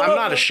know, I'm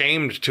not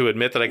ashamed to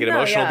admit that I get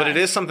emotional, but it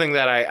is something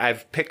that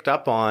I've picked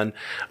up on,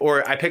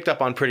 or I picked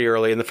up on pretty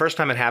early. And the first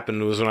time it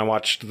happened was when I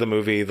watched the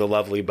movie The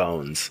Lovely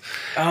Bones.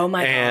 Oh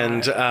my God.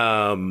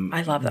 And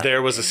I love that.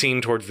 There was a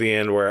scene towards the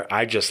end where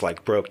I just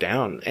like broke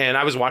down, and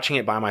I was watching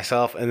it by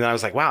myself, and then I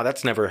was like, wow,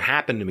 that's never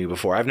happened to me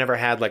before. I've never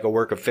had like a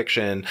work of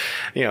fiction,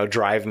 you know,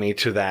 drive me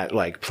to that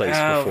like place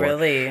before.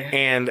 Really?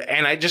 And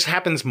it just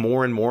happens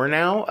more and more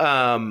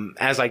now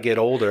as I get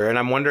older. And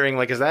I'm wondering,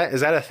 like, is that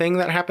a thing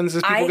that happens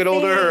as people get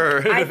older?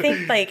 Or? I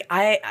think like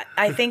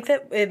I think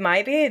that it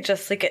might be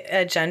just like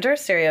a gender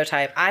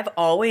stereotype. I've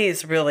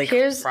always really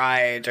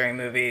cried during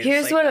movies.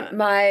 Here's like what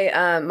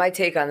my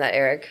take on that,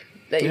 Eric,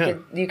 that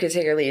you could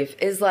take or leave,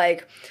 is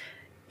like,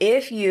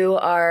 if you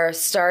are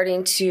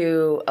starting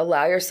to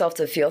allow yourself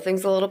to feel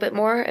things a little bit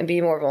more and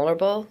be more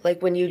vulnerable,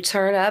 like when you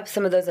turn up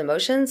some of those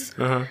emotions,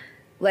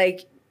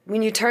 like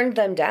when you turn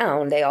them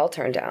down, they all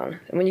turn down.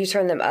 And when you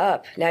turn them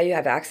up, now you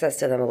have access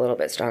to them a little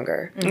bit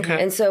stronger.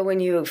 Okay. And so when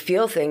you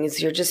feel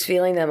things, you're just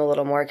feeling them a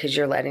little more because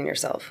you're letting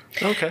yourself.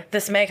 Okay.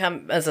 This may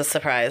come as a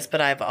surprise, but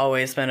I've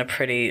always been a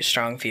pretty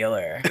strong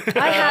feeler.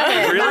 I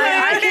haven't. Really?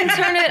 I can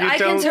turn it. I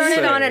can turn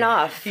it on and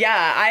off.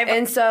 Yeah,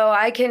 and so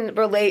I can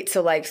relate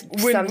to like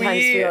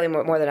sometimes feeling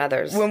more than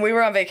others. When we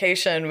were on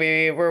vacation,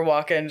 we were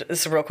walking.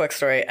 This is a real quick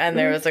story, and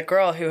there was a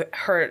girl who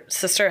her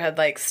sister had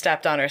like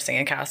stepped on her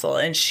singing castle,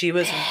 and she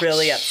was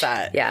really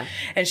upset. Yeah,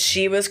 and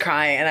she was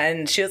crying,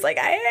 and she was like,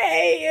 "I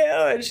hate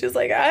you," and she was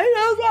like, "I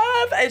don't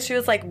love," and she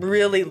was like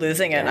really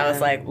losing it. And I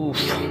was like, "Oof,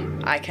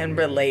 I can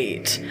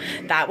relate."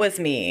 That was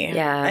me.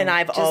 Yeah, and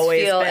I've just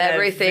always feel been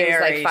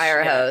everything's like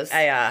fire hose.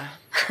 Yeah.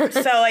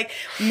 So like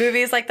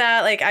movies like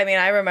that, like I mean,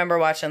 I remember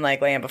watching like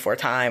Land Before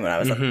Time when I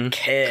was a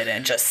kid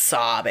and just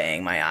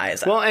sobbing my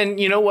eyes out. Well, and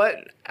you know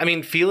what? I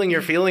mean, feeling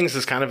your feelings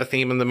is kind of a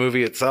theme in the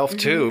movie itself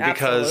too,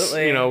 because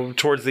Absolutely. you know,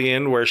 towards the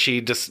end where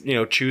she just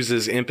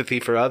chooses empathy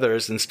for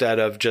others instead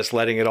of just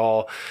letting it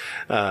all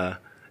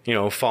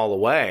fall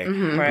away.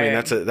 Right. I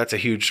mean, that's a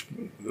huge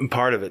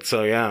part of it.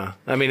 So yeah,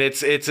 I mean,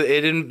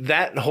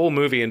 that whole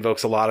movie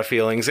invokes a lot of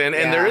feelings, and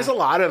there is a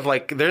lot of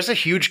like, there's a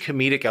huge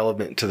comedic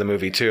element to the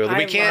movie too.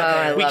 We can't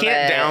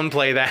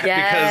downplay that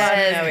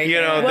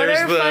because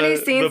there's funny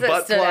the scenes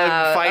butt that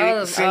plug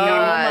fight scene. Oh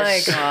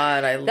my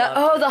god, I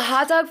love the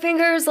hot dog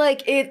fingers,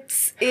 like it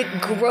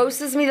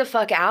grosses me the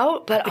fuck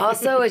out, but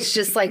also it's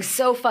just like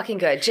so fucking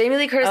good. Jamie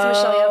Lee Curtis and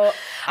Michelle Yeoh.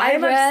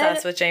 I'm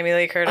obsessed with Jamie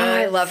Lee Curtis.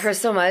 I love her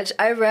so much.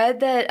 I read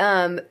that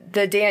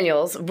the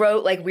Daniels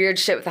wrote like weird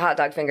shit with the hot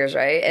dog fingers,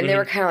 right? And they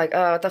were kind of like,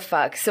 oh, what the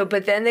fuck? So,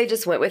 but then they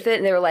just went with it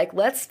and they were like,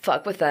 let's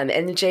fuck with them.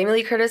 And Jamie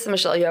Lee Curtis and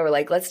Michelle Yeoh were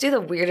like, let's do the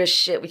weirdest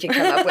shit we can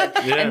come up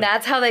with. And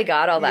that's how they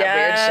got all that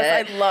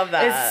weird shit. I love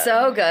that. It's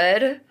so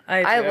good.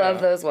 I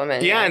love those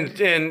women. Yeah,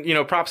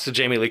 and props to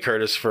Jamie Lee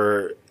Curtis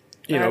for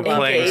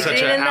playing Engaging such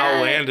in an that.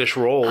 outlandish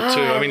role too.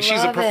 I mean, she's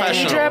a love it.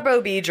 professional. Deidre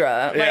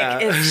Bobidra. Yeah.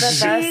 Like, it's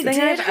the best She thing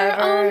did I've her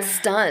ever... own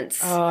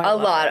stunts. A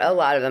lot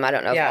of them. I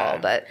don't know if all,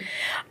 but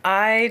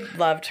I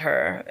loved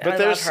her. But I love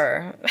there's-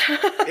 her.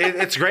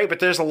 It's great, but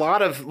there's a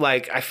lot of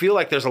like, I feel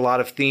like there's a lot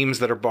of themes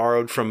that are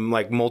borrowed from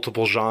like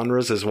multiple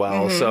genres as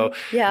well. So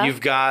Yeah.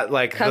 you've got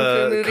like Kung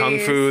fu the kung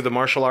movies. fu, the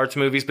martial arts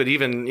movies, but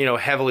even,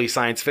 heavily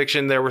science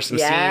fiction. There were some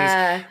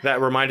Yeah. scenes that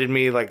reminded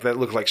me like that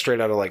looked like straight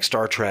out of like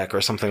Star Trek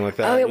or something like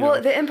that. Oh, you know?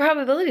 well, the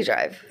Improbability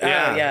Drive.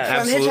 yeah, yeah. From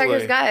From absolutely.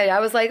 Hitchhiker's Guide. I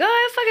was like, oh,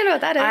 I fucking know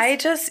what that is. I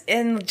just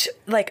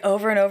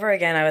over and over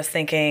again I was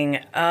thinking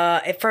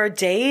for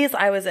days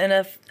I was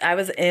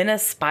in a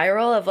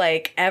spiral of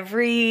like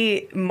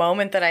every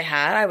moment that I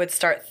had I would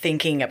start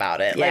thinking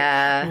about it.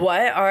 Yeah. Like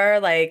what are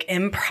like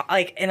and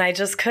I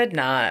just could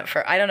not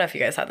I don't know if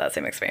you guys had that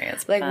same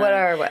experience. Like,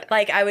 what?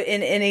 Like I would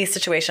in any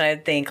situation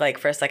I'd think like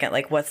for a second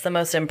like what's the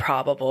most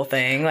improbable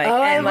thing? Like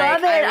Oh, I and like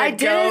love it. I would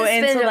didn't go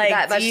spend into like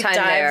that much deep time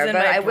dives there, in but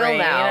my I will brain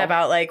now.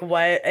 about like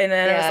what and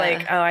then I was Yeah.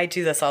 like, oh, I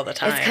do this all the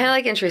time. It's kind of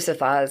like intrusive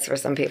thoughts for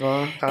some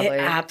people, probably. It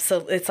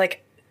absolutely. It's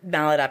like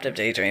maladaptive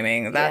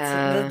daydreaming. That's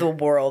Yeah. the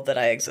world that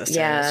I exist in.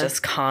 Yeah. It's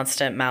just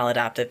constant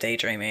maladaptive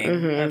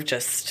daydreaming of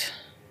just.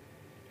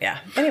 Yeah.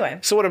 Anyway,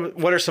 So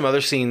what are some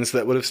other scenes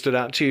that would have stood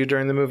out to you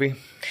during the movie?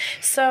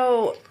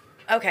 so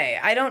okay,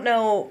 I don't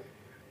know.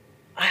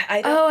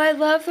 I don't. Oh, I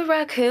love the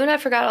raccoon. I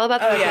forgot all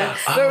about the raccoon. yeah.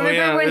 But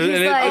remember when And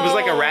he's it like, was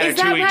like a is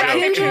that Ratatouille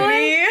raccoon joke.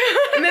 toy?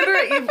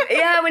 Remember,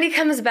 yeah, when he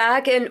comes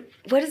back and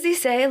what does he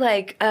say?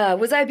 Like,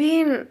 was I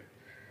being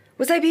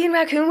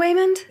Raccoon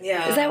Waymond?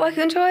 Yeah. Is that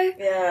Raccoon Toy?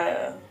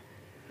 Yeah.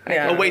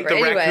 Yeah. Oh wait, the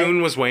Anyway.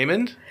 raccoon was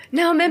Waymond?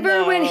 No,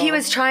 remember when No. he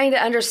was trying to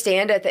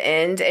understand at the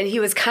end and he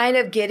was kind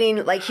of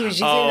getting, like, he was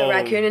using Oh, the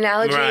raccoon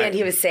analogy right. and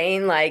he was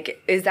saying,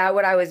 like, is that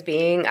what I was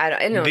being? I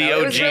don't know. The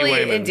It was OG really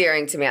Waymond.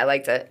 endearing to me. I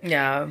liked it.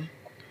 Yeah.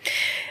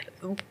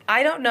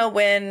 I don't know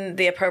when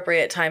the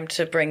appropriate time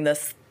to bring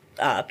this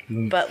up,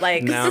 but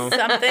like No.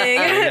 something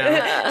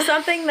know.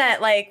 something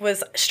that like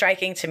was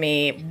striking to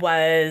me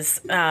was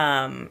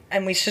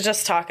and we should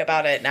just talk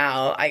about it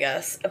now, I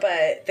guess.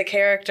 But the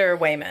character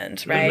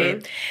Waymond,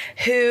 right?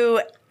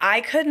 Who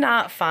I could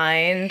not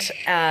find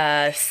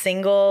a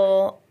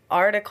single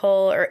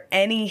article or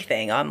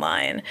anything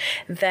online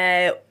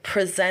that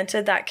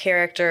presented that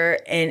character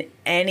in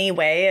any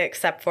way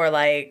except for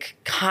like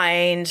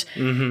kind,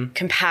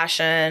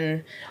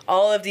 compassion,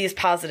 all of these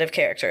positive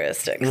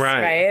characteristics,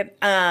 Right.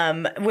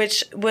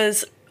 which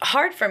was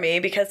hard for me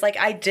because like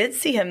I did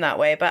see him that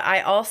way, but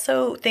I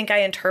also think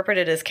I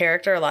interpreted his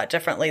character a lot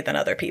differently than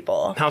other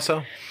people. How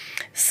so?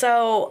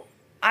 So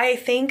I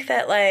think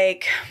that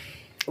like,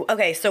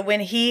 okay, so when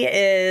he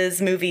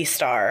is movie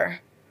star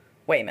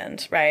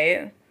Waymond,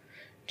 right?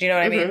 Do you know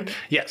what I mean?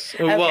 Yes.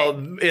 Well,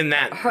 in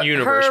that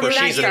universe where in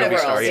that she's a movie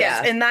universe, star,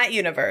 yes. yeah. In that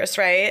universe,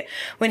 right?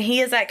 When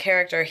he is that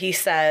character, he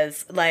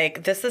says,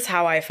 like, this is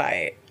how I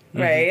fight.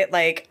 Right?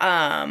 Like,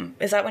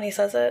 is that when he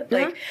says it?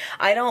 Like,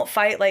 I don't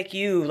fight like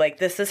you. Like,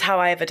 this is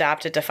how I've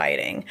adapted to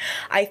fighting.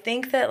 I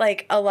think that,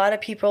 like, a lot of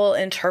people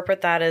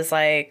interpret that as,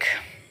 like,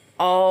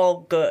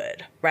 all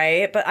good,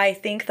 right? But I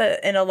think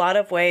that in a lot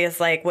of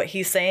ways, like what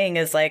he's saying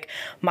is like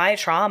my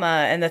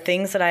trauma and the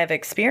things that I've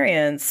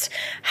experienced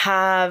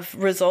have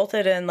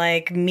resulted in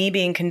like me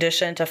being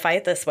conditioned to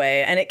fight this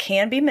way. And it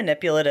can be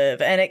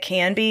manipulative and it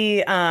can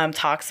be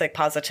toxic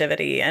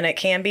positivity and it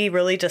can be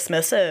really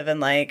dismissive and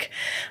like,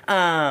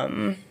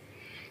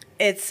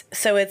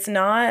 it's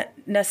not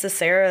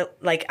necessarily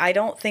like I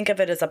don't think of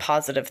it as a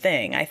positive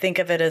thing. I think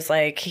of it as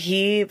like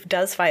he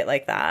does fight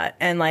like that,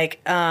 and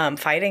like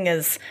fighting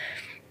is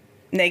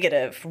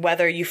negative,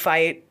 whether you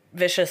fight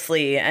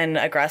viciously and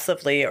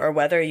aggressively or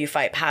whether you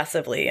fight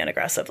passively and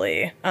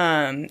aggressively.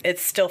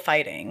 It's still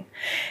fighting.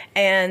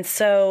 And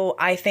so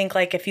I think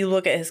like if you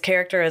look at his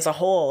character as a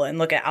whole and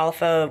look at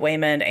Alpha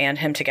Waymond and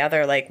him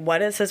together, like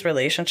what is his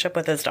relationship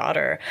with his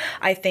daughter?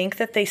 I think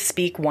that they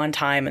speak one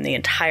time in the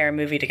entire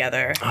movie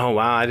together. Oh,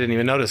 wow. I didn't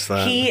even notice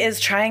that. He is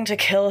trying to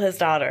kill his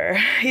daughter.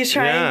 He's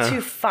trying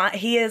to find.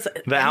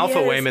 Alpha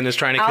Waymond is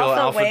trying to kill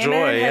Alpha Waymond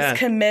Joy, yeah. has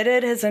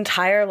committed his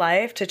entire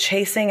life to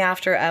chasing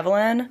after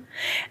Evelyn,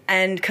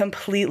 and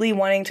completely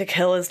wanting to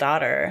kill his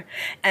daughter.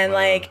 And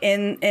like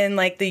in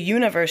like the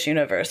universe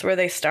where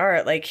they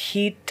start, like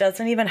he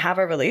doesn't even have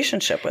a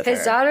relationship with His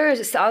her. daughter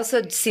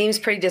also seems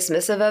pretty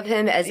dismissive of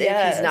him, as if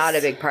he's not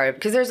a big part.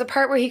 Because there's a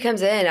part where he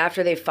comes in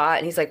after they fought,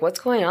 and he's like, "What's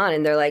going on?"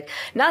 And they're like,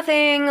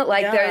 "Nothing."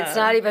 Like, it's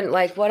not even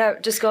like, "Whatever,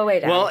 just go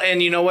away, Dad." Well,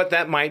 and you know what?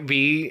 That might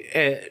be,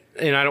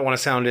 and I don't want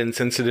to sound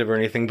insensitive or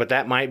anything, but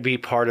that might be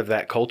part of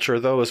that culture,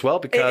 though, as well,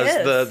 because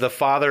It is. the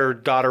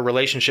father-daughter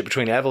relationship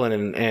between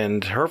Evelyn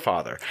and her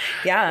father,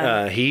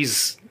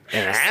 he's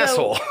an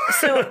asshole.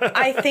 So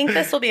I think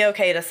this will be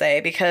okay to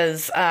say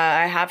because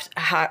I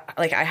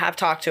have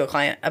talked to a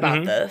client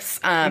about this,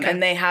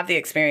 and they have the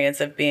experience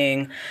of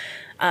being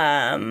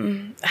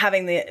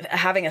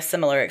having a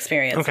similar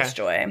experience as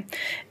Joy.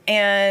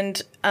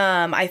 And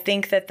I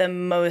think that the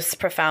most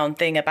profound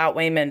thing about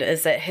Waymond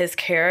is that his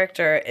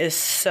character is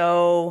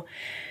so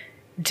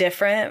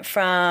different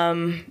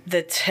from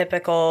the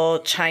typical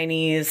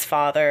Chinese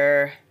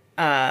father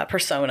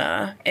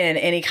persona in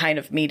any kind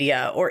of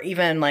media or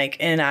even like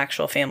in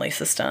actual family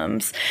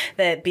systems,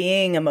 that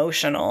being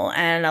emotional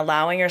and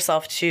allowing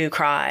yourself to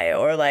cry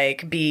or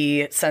like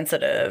be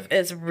sensitive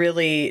is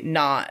really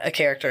not a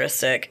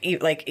characteristic,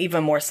 like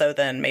even more so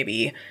than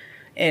maybe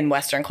in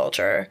Western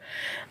culture.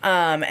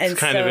 And It's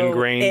kind so of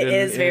ingrained it in,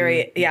 is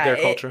very, in their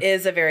culture. It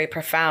is a very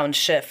profound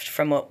shift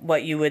from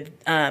what you would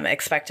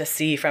expect to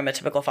see from a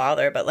typical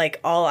father. But like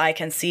all I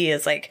can see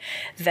is like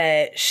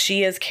that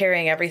she is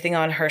carrying everything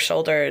on her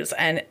shoulders.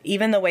 And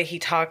even the way he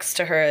talks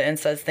to her and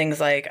says things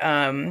like,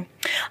 I'm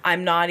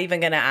not even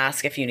going to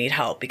ask if you need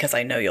help because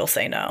I know you'll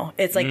say no.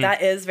 It's like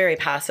that is very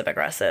passive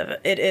aggressive.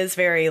 It is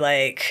very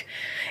like,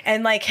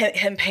 and like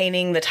him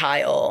painting the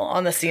tile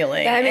on the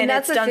ceiling. Yeah, I mean, and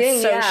that's it's the done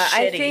thing. so Yeah,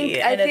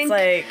 shitty. I And think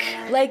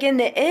it's like in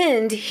the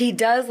end, he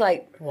does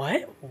like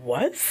what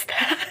was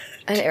that?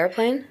 an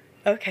airplane.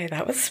 Okay,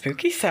 that was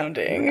spooky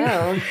sounding.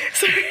 Oh,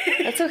 Sorry.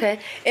 that's okay.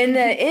 In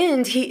the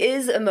end, he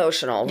is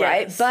emotional,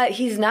 right? Yes. But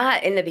he's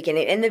not in the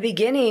beginning. In the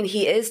beginning,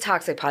 he is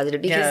toxic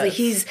positive because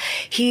Yes.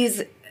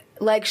 he's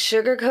like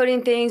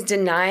sugarcoating things,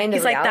 denying the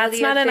He's like, reality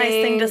 "That's not of a nice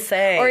thing to things."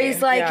 say. Or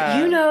he's like, Yeah.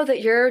 you know that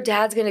your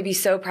dad's going to be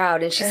so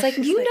proud. And she's like,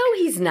 she's you like- know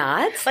he's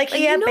not. Like,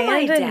 he you know my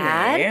abandoned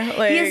dad. me.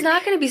 Like- he is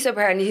not going to be so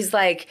proud. And he's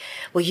like,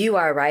 well, you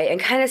are, right? And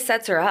kind of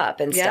sets her up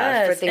and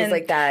stuff for things and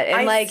like that. And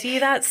I like, see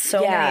that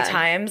so yeah. many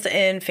times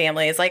in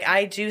families. Like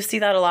I do see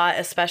that a lot,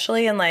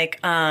 especially in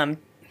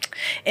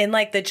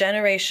like the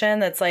generation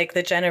that's like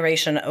the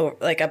generation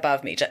like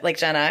above me, like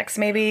Gen X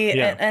maybe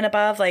Yeah. and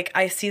above. Like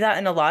I see that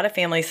in a lot of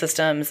family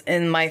systems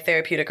in my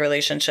therapeutic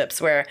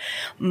relationships where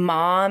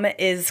mom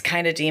is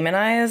kind of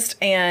demonized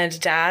and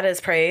dad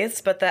is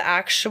praised, but the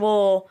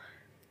actual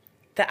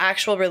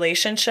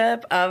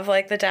relationship of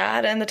like the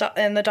dad and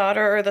the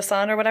daughter or the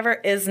son or whatever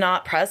is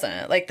not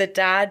present. Like the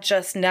dad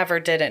just never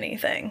did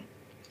anything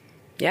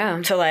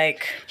yeah. to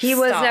like He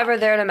was stop. never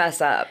there to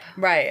mess up.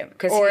 Right.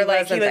 'Cause Or he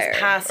like he wasn't was there, or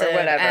passive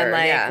whatever, and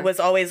like yeah. was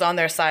always on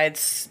their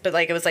sides, but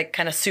like it was like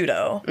kind of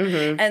pseudo.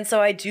 Mm-hmm. And so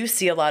I do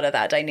see a lot of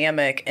that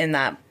dynamic in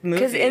that movie.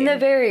 Because in the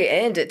very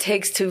end, it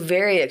takes to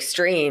very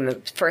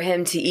extreme for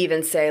him to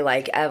even say,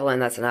 like, Evelyn,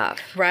 that's enough.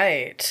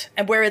 Right.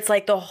 And where it's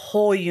like the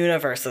whole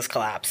universe is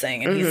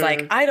collapsing. And he's Mm-hmm.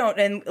 like, I don't,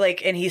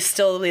 and he's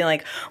still being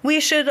like, we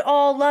should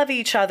all love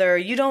each other.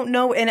 You don't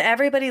know. And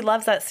everybody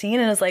loves that scene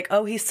and is like,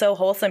 oh, he's so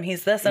wholesome.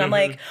 He's this. And I'm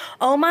like,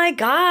 oh my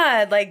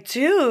God, like,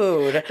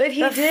 dude, But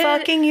he the did-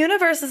 fucking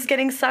universe is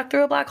getting sucked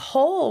through a black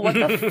hole. What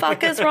the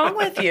fuck is wrong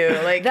with you?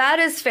 Like, That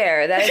is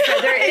fair. That is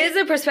fair. There is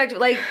a perspective.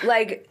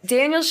 Like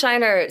Daniel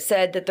Shiner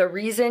said that the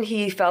reason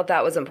he felt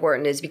that was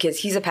important is because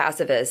he's a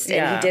pacifist and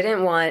Yeah. he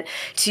didn't want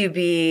to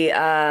be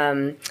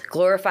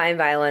glorifying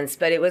violence,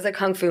 but it was a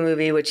kung fu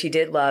movie, which he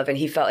did love, and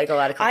he felt like a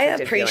lot of I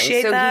conflicted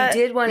appreciate feelings. that. So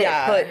he did want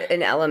Yeah. to put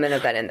an element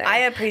of that in there. I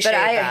appreciate but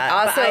that.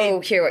 I also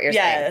But hear what you're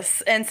saying.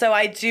 Yes. And so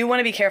I do want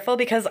to be careful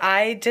because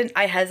I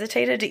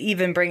hesitated to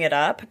even bring it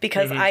up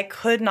because I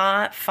could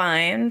not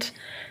find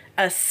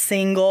a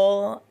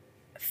single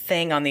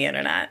thing on the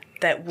internet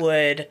that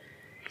would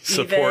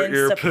Support even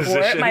your support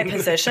position. my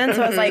position.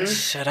 So I was like,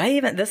 should I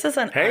even? This is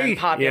an Hey,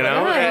 unpopular. you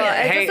know, No, Hey, it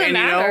doesn't and you know-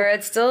 matter.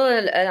 It's still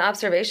an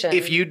observation.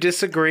 If you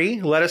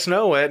disagree, let us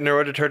know at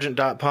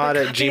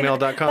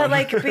neurodetergent.pod@gmail.com. But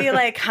like, be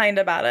like kind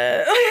about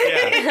it.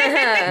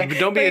 yeah.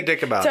 Don't be a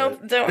dick about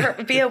it.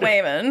 Don't be a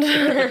Wayman.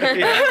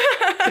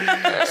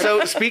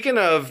 So speaking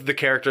of the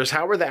characters,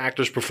 how were the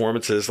actors'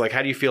 performances? Like,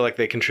 how do you feel like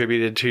they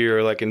contributed to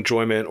your like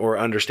enjoyment or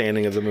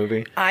understanding of the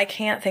movie? I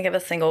can't think of a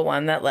single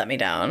one that let me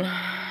down.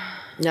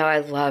 no, I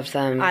loved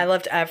them. I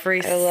loved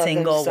every love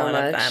single them so one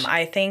of much. them.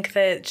 I think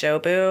that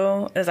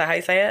Jobu, is that how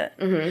you say it?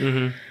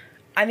 Mm-hmm.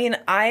 I mean,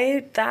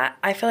 I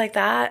feel like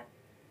that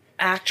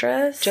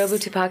actress, Jobu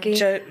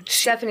Tupaki?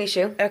 Stephanie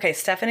Shu. Okay,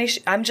 Stephanie.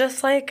 I'm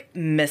just like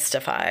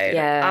mystified.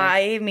 Yeah.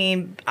 I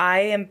mean, I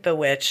am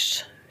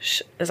bewitched.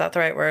 Is that the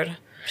right word?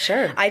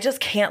 Sure. I just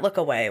can't look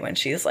away when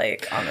she's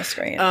like on the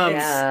screen.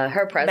 Yeah,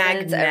 her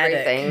presence, magnetic.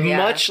 everything. Yeah.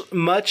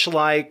 Much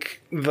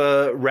like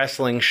the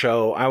wrestling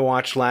show I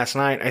watched last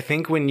night. I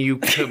think when you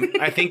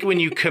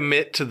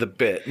commit to the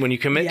bit, when you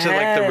commit to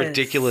like the Yes.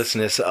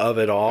 ridiculousness of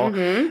it all,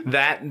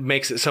 that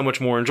makes it so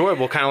much more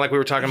enjoyable. Kind of like we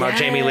were talking about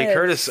Jamie Lee Yes.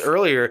 Curtis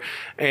earlier,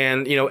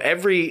 and you know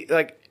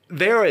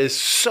there is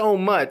so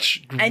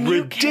much And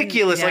you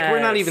ridiculous. can- Like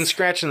we're not yes. even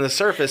scratching the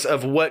surface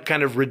of what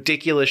kind of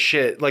ridiculous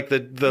shit, like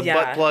the Yeah.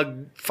 butt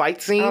plug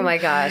fight scene. Oh my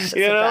gosh. It's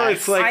You the know, best.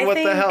 it's like I what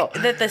the think hell.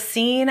 that the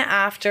scene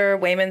after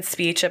Wayman's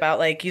speech about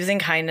like using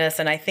kindness,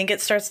 and I think it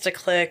starts to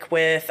click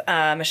with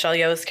Michelle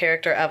Yeoh's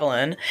character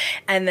Evelyn,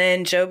 and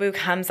then Jobu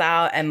comes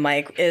out and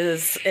Mike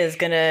is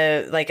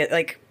gonna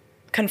like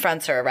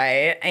confronts her,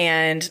 right?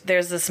 And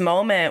there's this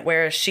moment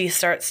where she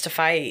starts to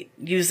fight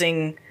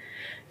using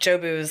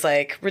Jobu's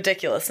like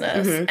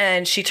ridiculousness,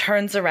 and she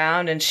turns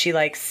around and she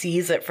like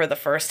sees it for the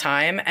first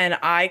time, and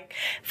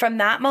from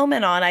that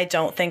moment on, I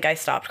don't think I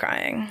stopped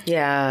crying.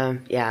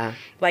 Yeah.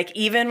 Like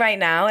even right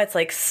now, it's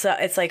like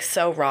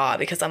so raw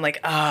because I'm like,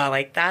 oh,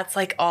 like that's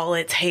like all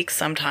it takes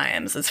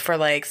sometimes is for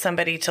like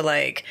somebody to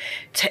like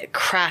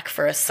crack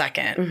for a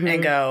second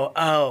and go,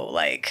 oh,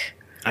 like.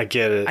 I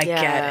get it. I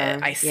get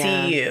it. I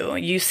see you.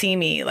 You see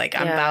me. Like,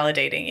 I'm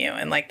validating you.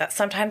 And, like, that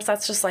sometimes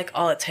that's just, like,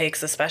 all it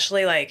takes,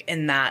 especially, like,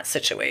 in that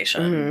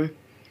situation.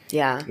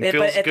 Yeah. It feels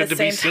but at good the to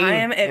be same seen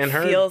time, it and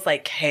heard. feels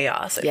like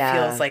chaos. It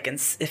Yeah.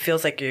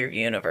 feels like your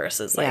universe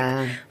is,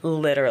 like,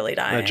 literally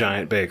dying. A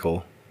giant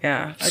bagel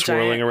Yeah.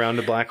 swirling around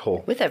a black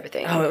hole. With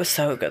everything. Oh, it was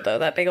so good, though.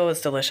 That bagel was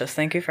delicious.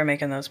 Thank you for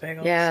making those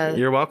bagels. Yeah.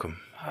 You're welcome.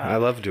 I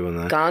love doing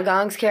that. Gong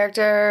Gong's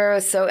character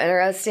was so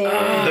interesting.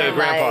 The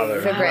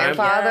grandfather. The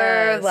grandfather,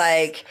 Yes.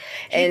 like,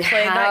 and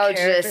played how that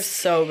character just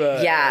so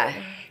good. Yeah.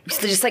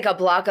 Just like a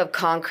block of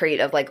concrete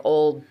of like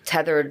old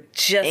tethered,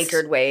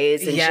 anchored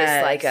ways, and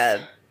just like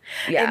a.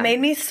 Yeah. It made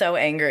me so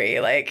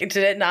angry. Like, did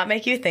it not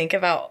make you think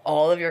about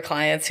all of your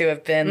clients who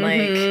have been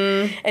like,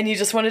 and you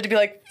just wanted to be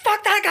like,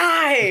 fuck that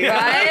guy,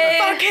 Right?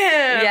 Fuck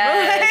him.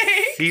 Yes.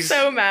 Like, He's-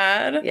 so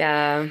mad.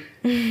 Yeah.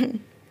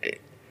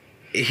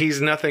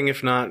 He's nothing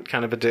if not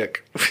kind of a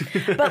dick.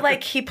 But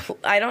like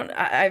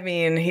I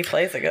mean, he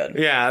plays it good.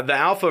 Yeah, the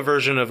alpha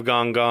version of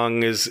Gong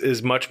Gong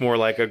is much more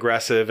like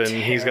aggressive, and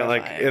he's got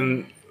like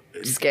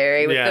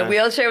Scary with Yeah. the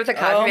wheelchair with the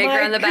coffee Oh maker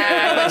my in the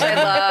back, which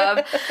I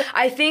love.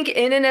 I think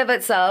in and of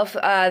itself,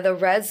 the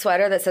red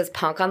sweater that says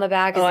punk on the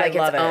back is I like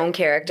love its it. own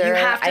character. You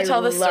have to I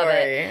tell the love story.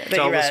 it. that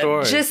tell you the read.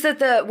 story. Just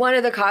that one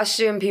of the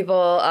costume people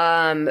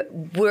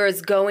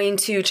was going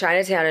to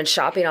Chinatown and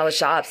shopping all the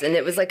shops, and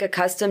it was like a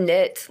custom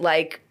knit,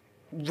 like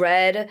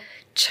red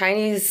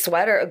Chinese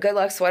sweater, a Good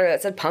Luck sweater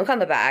that said punk on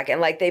the back,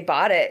 and like they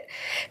bought it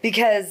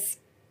because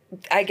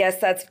I guess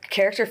that's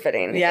character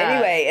fitting. Yeah.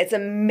 Anyway, it's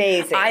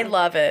amazing. I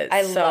love it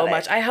I so love it.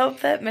 much. I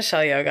hope that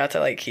Michelle Yeoh got to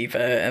like keep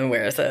it and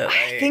wears it.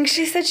 I think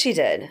she said she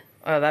did,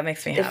 oh, that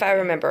makes me happy. if I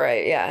remember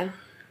right. Yeah.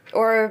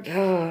 Or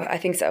I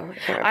think so. I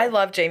can't remember. I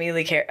love Jamie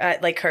Lee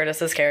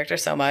Curtis's character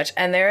so much,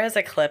 and there is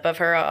a clip of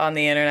her on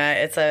the internet.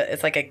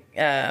 It's like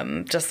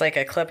a just like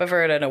a clip of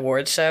her at an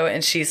awards show,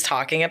 and she's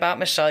talking about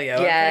Michelle Yeoh. I'm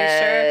pretty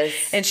Yes.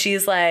 sure, and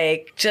she's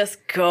like just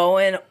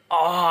going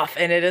off,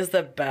 and it is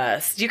the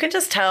best. You can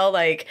just tell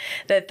like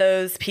that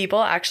those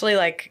people actually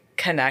like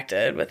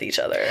connected with each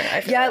other.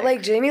 I feel Yeah,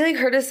 like Jamie Lee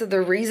Curtis,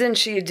 the reason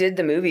she did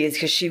the movie is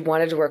because she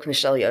wanted to work with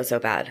Michelle Yeoh so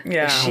bad.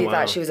 Yeah. Like, she Oh, wow.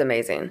 thought she was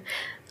amazing.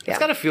 It's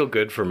got to feel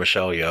good for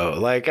Michelle Yeoh.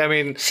 Like, I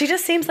mean, she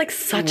just seems like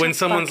such when a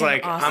someone's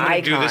fucking like, awesome I'm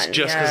going to do this icon.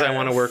 just because I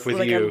want to work with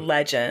like you. a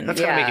legend.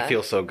 That's got to make Yeah. you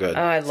feel so good. Oh,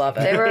 I love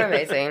it. They were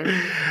amazing.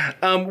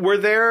 Were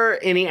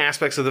there any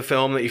aspects of the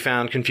film that you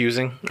found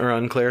confusing or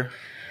unclear?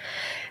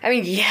 I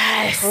mean,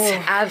 yes,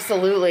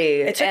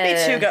 absolutely. It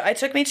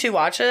took me two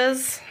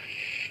watches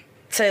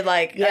to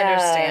like Yeah.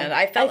 understand.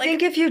 I felt like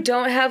think if you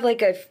don't have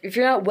like if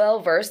you're not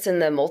well versed in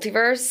the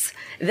multiverse,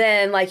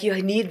 then like you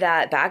need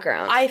that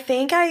background. I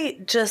think I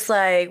just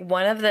like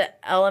one of the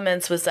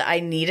elements was that I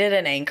needed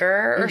an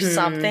anchor or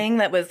something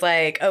that was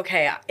like,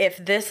 okay,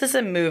 if this is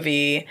a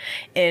movie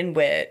in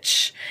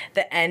which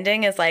the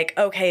ending is like,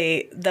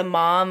 okay, the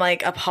mom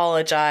like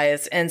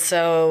apologized and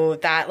so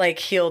that like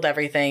healed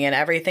everything and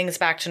everything's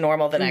back to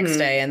normal the next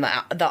day and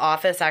the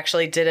office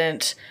actually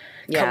didn't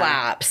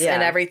collapse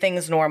and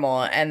everything's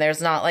normal and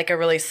there's not like a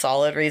really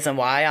solid reason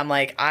why, I'm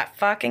like, I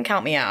fucking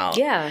count me out.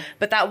 Yeah.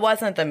 But that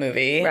wasn't the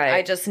movie. Right.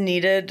 I just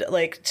needed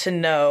like to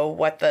know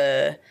what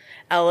the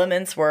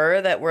elements were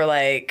that were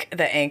like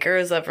the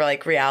anchors of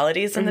like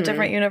realities in the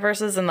different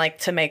universes and like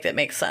to make that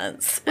make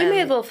sense. we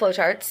made little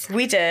flowcharts.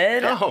 We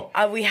did. Oh.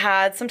 We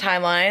had some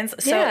timelines.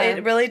 So Yeah.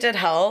 it really did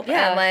help.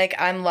 Yeah. And like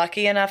I'm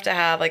lucky enough to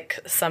have like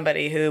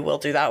somebody who will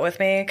do that with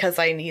me because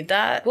I need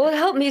that. Well, it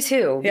helped me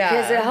too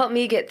because Yeah. it helped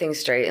me get things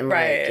straight and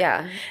Right. like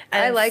I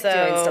And like doing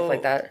so stuff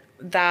like that.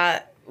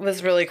 That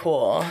was really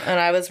cool. And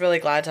I was really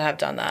glad to have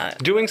done that.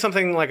 Doing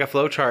something like a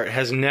flowchart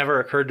has never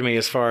occurred to me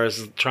as far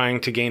as trying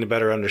to gain a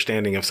better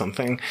understanding of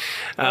something. Is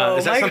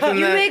that my something God.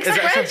 You that make is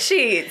that some-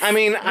 spreadsheets. I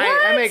mean, I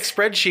What? make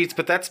spreadsheets,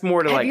 but that's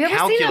more to like you ever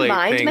seen a calculate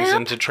mind things map?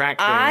 and to track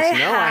things. I No, I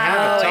haven't.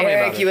 have. Tell me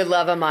Eric, about you it. would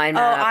love a mind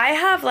Oh, map. I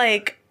have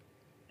like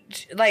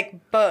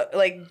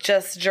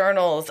just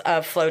journals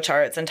of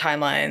flowcharts and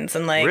timelines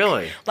and like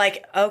Really?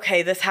 like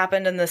okay, this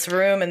happened in this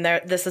room and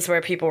this is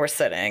where people were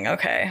sitting.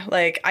 Okay,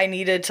 like I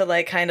needed to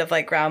like kind of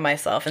like ground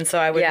myself, and so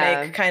I would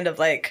Yeah. make kind of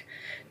like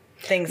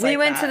things. We like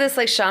went that. to this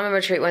like shaman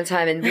retreat one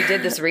time and we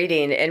did this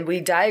reading and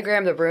we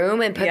diagrammed the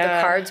room and put Yeah.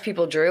 the cards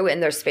people drew in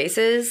their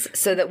spaces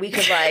so that we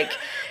could like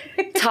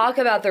talk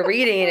about the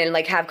reading and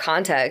like have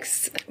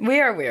context.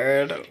 We are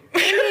weird.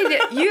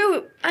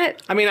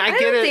 I mean, I get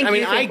don't it. think I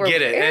mean, you I think we're-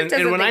 get it. Eric And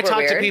doesn't when I think we're talk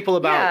to weird. people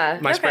about Yeah.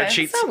 my Okay,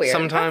 spreadsheets, it's not weird.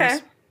 sometimes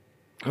Okay.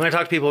 when I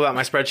talk to people about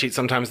my spreadsheet,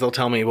 sometimes they'll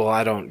tell me, "Well,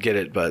 I don't get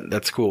it," but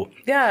that's cool.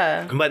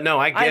 Yeah. But no,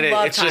 I get I it.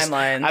 love It's just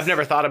timelines. I've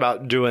never thought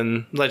about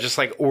doing like just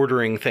like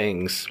ordering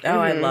things Oh,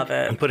 I love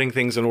it. and putting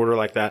things in order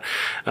like that.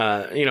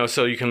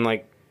 So you can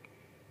like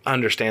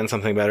understand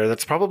something better,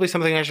 that's probably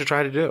something I should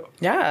try to do.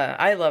 Yeah,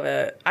 I love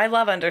it. I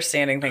love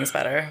understanding things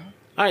better.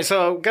 All right,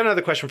 so got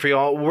another question for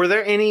y'all. Were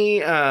there any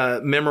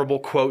memorable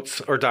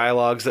quotes or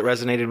dialogues that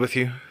resonated with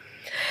you?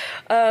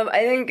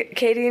 I think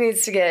Katie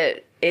needs to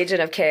get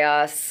Agent of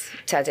Chaos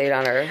tattooed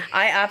on her.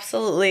 I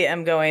absolutely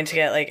am going to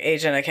get like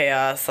Agent of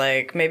Chaos,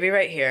 like maybe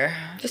right here.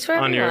 Just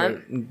wherever On you your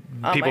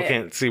want. people my-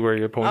 can't see where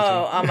you're pointing.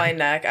 Oh, on my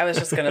neck. I was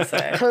just gonna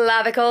say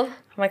Clavicle.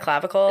 my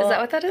clavicle. Is that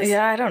what that is?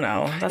 Yeah, I don't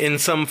know. That's In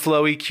some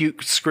flowy,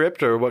 cute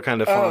script, or what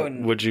kind of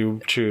font would you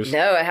choose?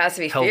 No, it has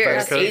to be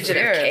fierce. Helvetica? Agent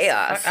of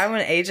Chaos. I'm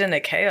an Agent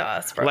of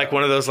Chaos, bro. Like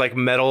one of those like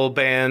metal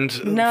band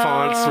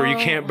fonts where you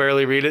can't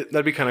barely read it.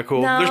 That'd be kind of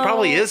cool. No. There's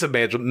probably is a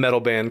metal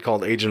band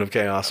called Agent of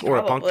Chaos, or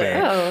a punk Probably.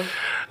 band.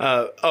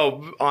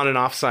 Oh. On and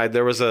offside,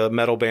 there was a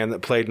metal band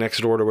that played next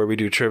door to where we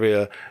do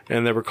trivia,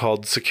 and they were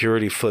called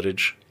Security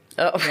Footage.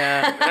 Oh.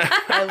 Yeah.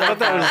 I thought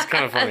that was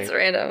kind of funny. That's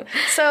random.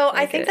 So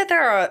I think that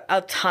there are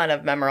a ton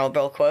of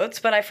memorable quotes,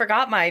 but I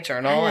forgot my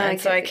journal, I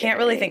and so I can't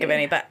really think of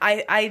any. But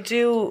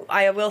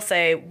I will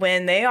say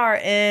when they are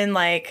in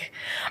like,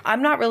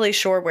 I'm not really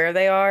sure where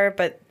they are,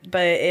 but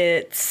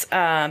it's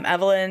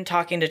Evelyn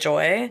talking to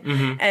Joy,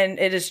 and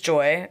it is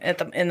Joy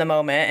in the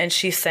moment, and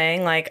she's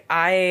saying like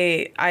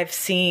I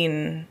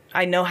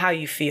know how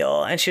you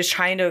feel, and she was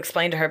trying to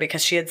explain to her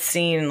because she had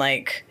seen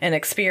like an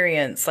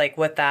experience like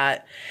what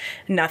that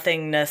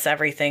nothingness,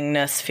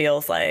 everythingness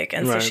feels like,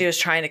 and so Right. she was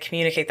trying to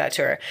communicate that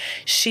to her.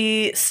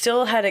 She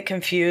still had it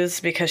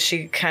confused because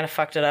she kind of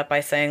fucked it up by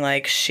saying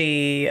like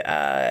she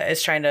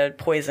is trying to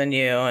poison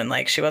you, and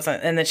like she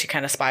wasn't, and then she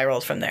kind of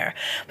spiraled from there.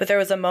 But there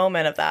was a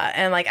moment of that,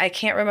 and like I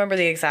can't remember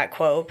the exact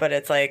quote, but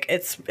it's like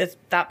it's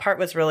that part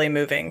was really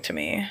moving to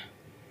me.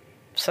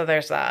 So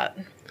there's that.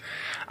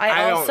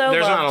 There's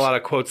not a lot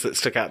of quotes that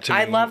stick out to me.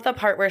 I love the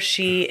part where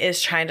she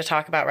is trying to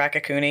talk about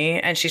Rakakuni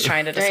and she's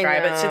trying to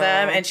describe it to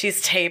them, and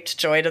she's taped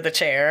Joy to the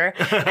chair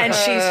and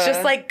she's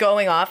just like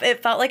going off.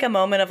 It felt like a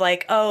moment of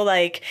like, oh,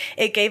 like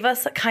it gave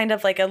us kind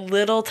of like a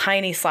little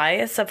tiny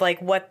slice of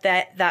like what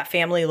that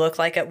family looked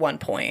like at one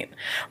point,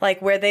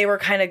 like where they were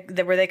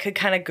where they could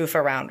kind of goof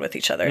around with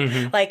each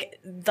other. Like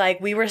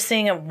we were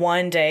seeing it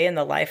one day in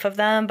the life of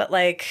them, but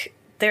like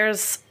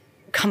there's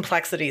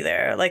complexity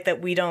there, like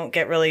that we don't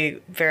get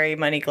really very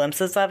many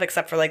glimpses of,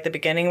 except for like the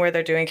beginning where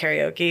they're doing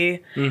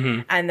karaoke,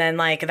 and then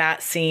like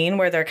that scene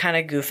where they're kind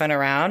of goofing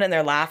around and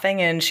they're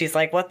laughing, and she's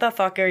like, "What the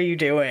fuck are you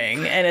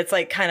doing?" And it's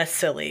like kind of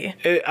silly.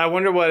 I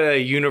wonder what a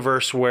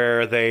universe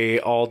where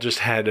they all just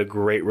had a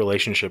great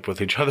relationship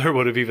with each other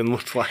would have even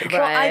looked like.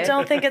 Well, I Right.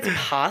 don't think it's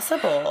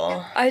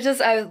possible. I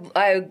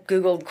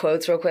Googled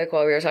quotes real quick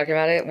while we were talking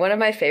about it. One of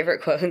my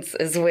favorite quotes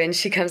is when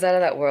she comes out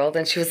of that world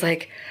and she was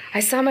like, I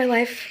saw my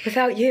life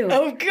without you.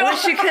 Oh God, I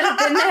wish you could have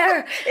been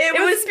there. It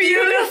was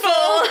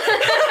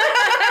beautiful.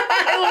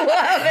 I love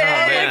it. Oh, Oh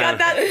my man. God,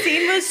 that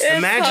scene was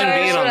Imagine harsh,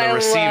 being on but the I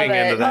receiving love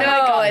end it. of that. No,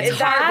 God, it's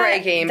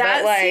heartbreaking, That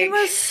but like scene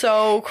was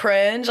so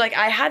cringe. Like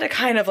I had to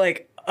kind of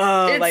like,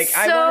 it's like so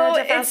I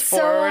wanted to fast it's so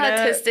forward it.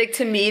 autistic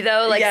to me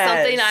though. Like Yes.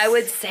 something I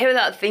would say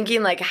without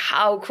thinking like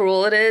how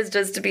cruel it is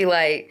just to be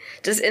like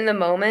just in the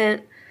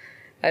moment.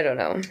 I don't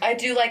know. I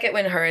do like it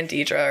when her and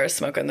Deidre are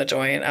smoking the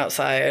joint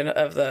outside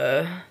of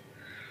the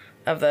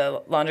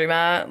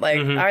laundromat. Like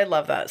I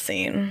love that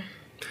scene.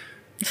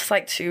 It's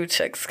like two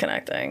chicks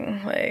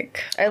connecting.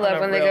 Like I on love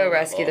a when they real go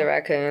rescue the level.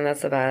 raccoon.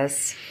 That's the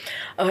best.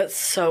 Oh, it's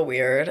so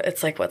weird.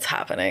 It's like, what's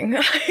happening?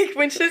 Like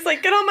when she's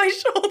like, get on my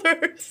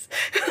shoulders.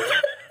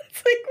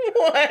 It's like,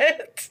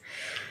 what?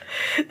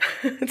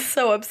 It's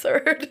so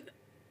absurd.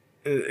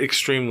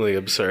 Extremely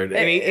absurd. Yeah.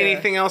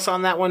 Anything else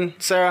on that one,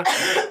 Sarah?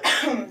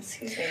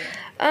 Excuse me.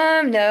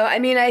 No. I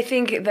mean, I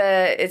think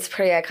it's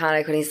pretty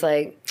iconic when he's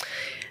like,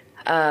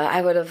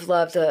 I would have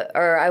liked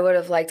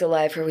a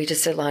life where we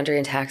just did laundry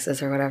and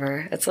taxes or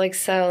whatever. It's like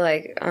so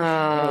like,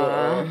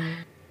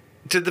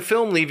 Did the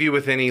film leave you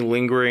with any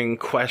lingering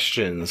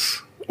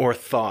questions or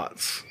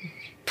thoughts?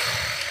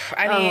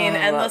 I mean,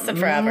 endless and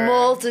forever.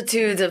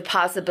 multitudes of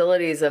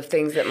possibilities of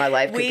things that my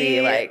life could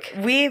be like.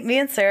 Me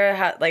and Sarah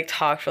had like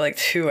talked for like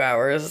 2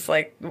 hours,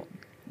 like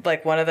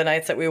one of the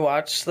nights that we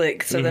watched,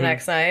 like so the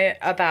next night,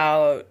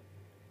 about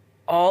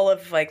all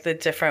of like the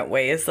different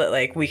ways that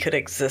like we could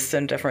exist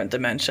in different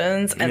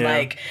dimensions, and Yeah.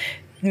 like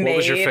What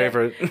was your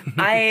favorite?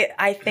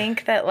 I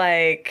think that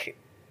like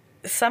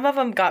some of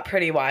them got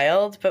pretty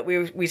wild, but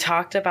we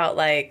talked about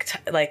like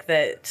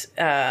that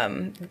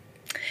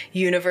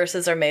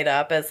universes are made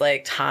up as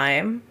like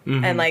time,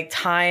 and like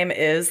time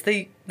is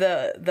the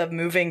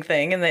moving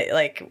thing, and that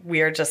like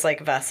we are just like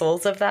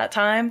vessels of that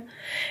time,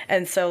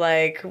 and so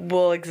like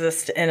we'll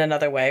exist in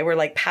another way. We're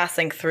like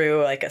passing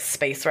through like a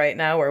space right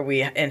now where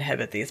we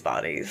inhabit these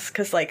bodies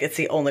because like it's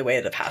the only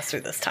way to pass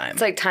through this time.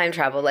 It's like time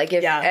travel. Like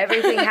if Yeah.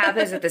 everything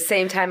happens at the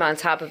same time on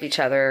top of each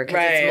other because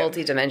Right. it's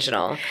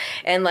multidimensional.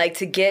 And like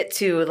to get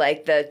to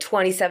like the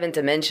 27th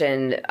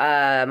dimension,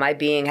 my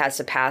being has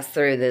to pass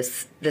through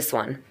this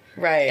one.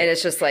 Right. And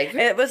it's just like,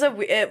 It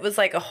was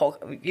like a whole.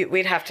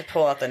 We'd have to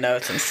pull out the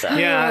notes and stuff.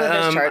 Yeah,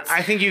 those charts.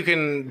 I think you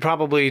can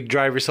probably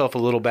drive yourself a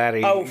little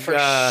batty. Oh, for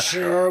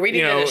sure. We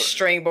needed a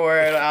string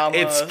board.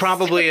 Almost.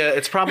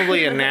 It's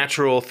probably a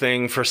natural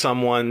thing for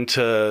someone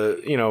to,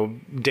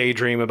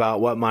 daydream about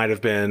what might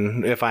have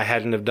been if I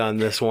hadn't have done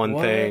this one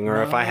thing,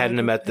 or if I hadn't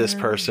have met this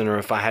person, or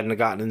if I hadn't have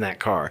gotten in that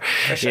car.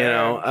 sure.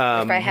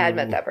 if I had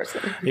met that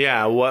person.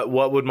 Yeah,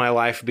 what would my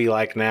life be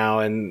like now?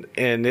 And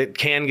it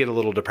can get a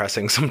little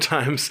depressing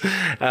sometimes.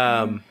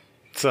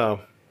 So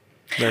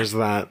there's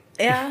that.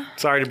 Yeah.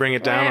 Sorry to bring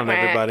it down on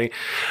everybody.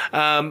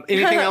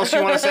 Anything else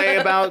you want to say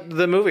about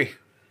the movie?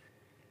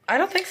 I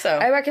don't think so.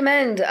 I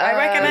recommend it.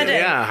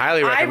 Yeah,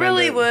 highly recommend I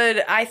really it.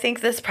 would. I think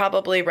this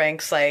probably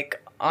ranks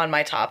like on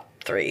my top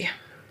 3.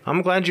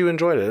 I'm glad you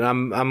enjoyed it.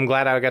 I'm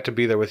glad I got to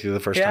be there with you the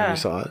first time Yeah. you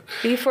saw it.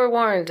 Be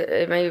forewarned.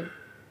 It may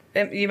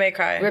You may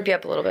cry. rip you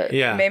up a little bit.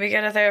 Yeah. Maybe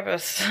get a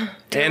therapist.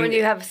 Do it And- when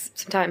you have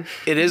some time.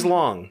 It is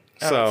long.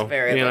 So, It's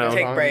very you long. know,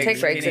 Take breaks. Take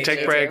breaks. if you need take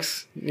to.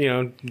 breaks,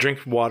 drink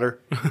water.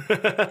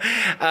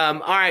 All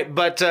right.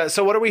 But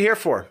so what are we here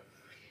for?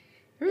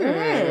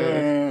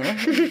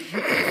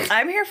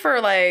 I'm here for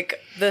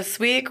this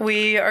week.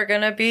 We are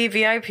gonna be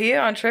VIP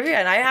on trivia,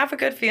 and I have a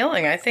good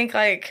feeling. I think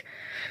I'm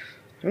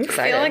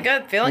excited. feeling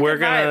good. Feeling We're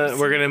good vibes.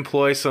 gonna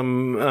employ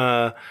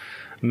some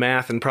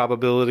math and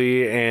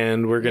probability,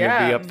 and we're gonna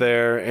be Yeah. up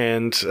there,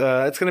 and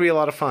it's gonna be a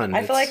lot of fun.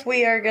 I feel like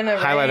we are gonna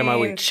highlight of my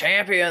reign week.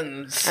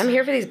 champions. I'm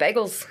here for these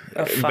bagels.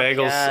 Oh, fuck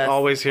Bagels, yes.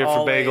 always here for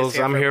Always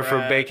bagels. I'm here for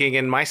bread. baking,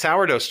 and my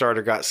sourdough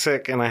starter got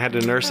sick, and I had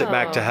to nurse it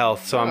back to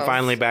health. So I'm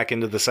finally back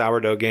into the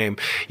sourdough game.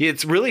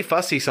 It's really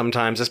fussy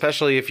sometimes,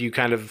 especially if you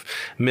kind of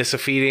miss a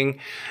feeding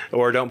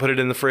or don't put it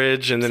in the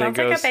fridge, and then Sounds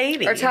it goes. like a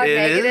baby. Or talk It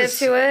negative is.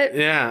 to it.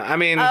 Yeah, I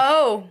mean,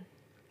 Oh,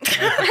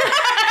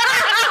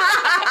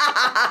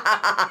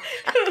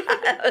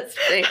 That's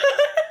funny.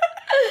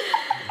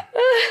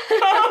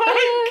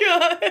 oh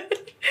my god.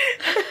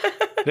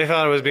 they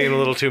thought I was being a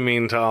little too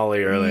mean to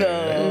Ollie earlier.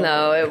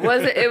 No, it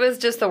wasn't. It was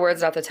just the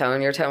words, not the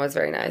tone. Your tone was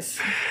very nice.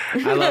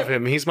 I love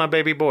him. He's my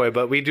baby boy,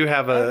 but we do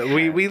have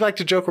we like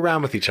to joke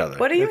around with each other.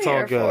 What are you it's all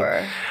here good.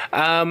 for?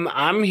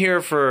 I'm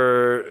here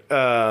for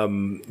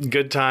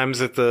good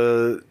times at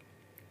the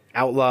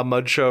Outlaw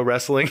Mud Show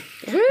Wrestling.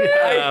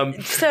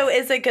 So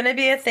is it going to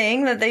be a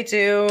thing that they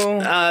do?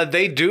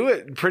 They do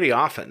it pretty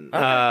often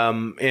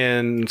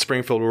in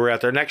Springfield where we're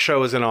at. Their next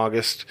show is in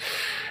August.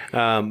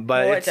 But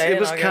What day it in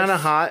was kind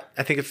of August? hot.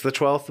 I think it's the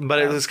 12th, but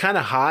it was kind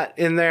of hot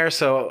in there,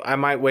 so I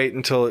might wait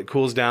until it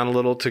cools down a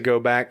little to go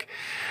back.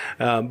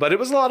 But it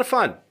was a lot of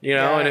fun,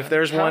 Yeah. and if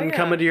there's Hell one yeah.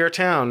 coming to your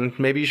town,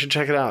 maybe you should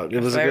check it out.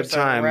 It was a good There's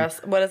time.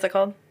 What is it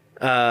called?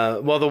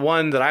 Well, the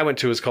one that I went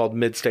to is called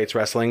Mid-States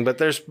Wrestling, but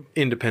there's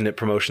independent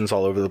promotions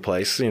all over the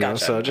place, Gotcha.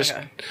 so just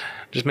Okay.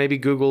 just maybe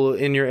Google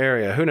in your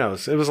area. Who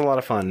knows? It was a lot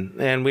of fun,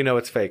 and we know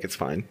it's fake. It's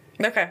fine.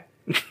 Okay.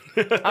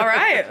 All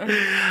right.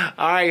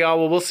 All right, y'all.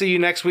 Well, we'll see you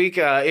next week.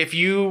 If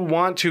you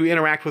want to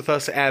interact with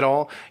us at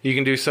all, you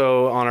can do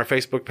so on our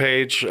Facebook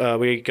page.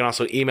 We can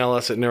also email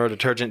us at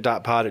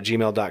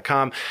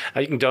neurodetergent.pod@gmail.com.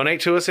 You can donate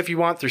to us if you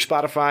want through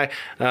Spotify.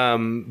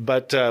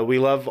 But we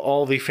love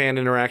all the fan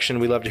interaction.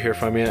 We love to hear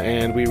from you,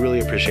 and we really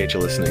appreciate you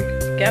listening.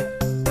 Yep.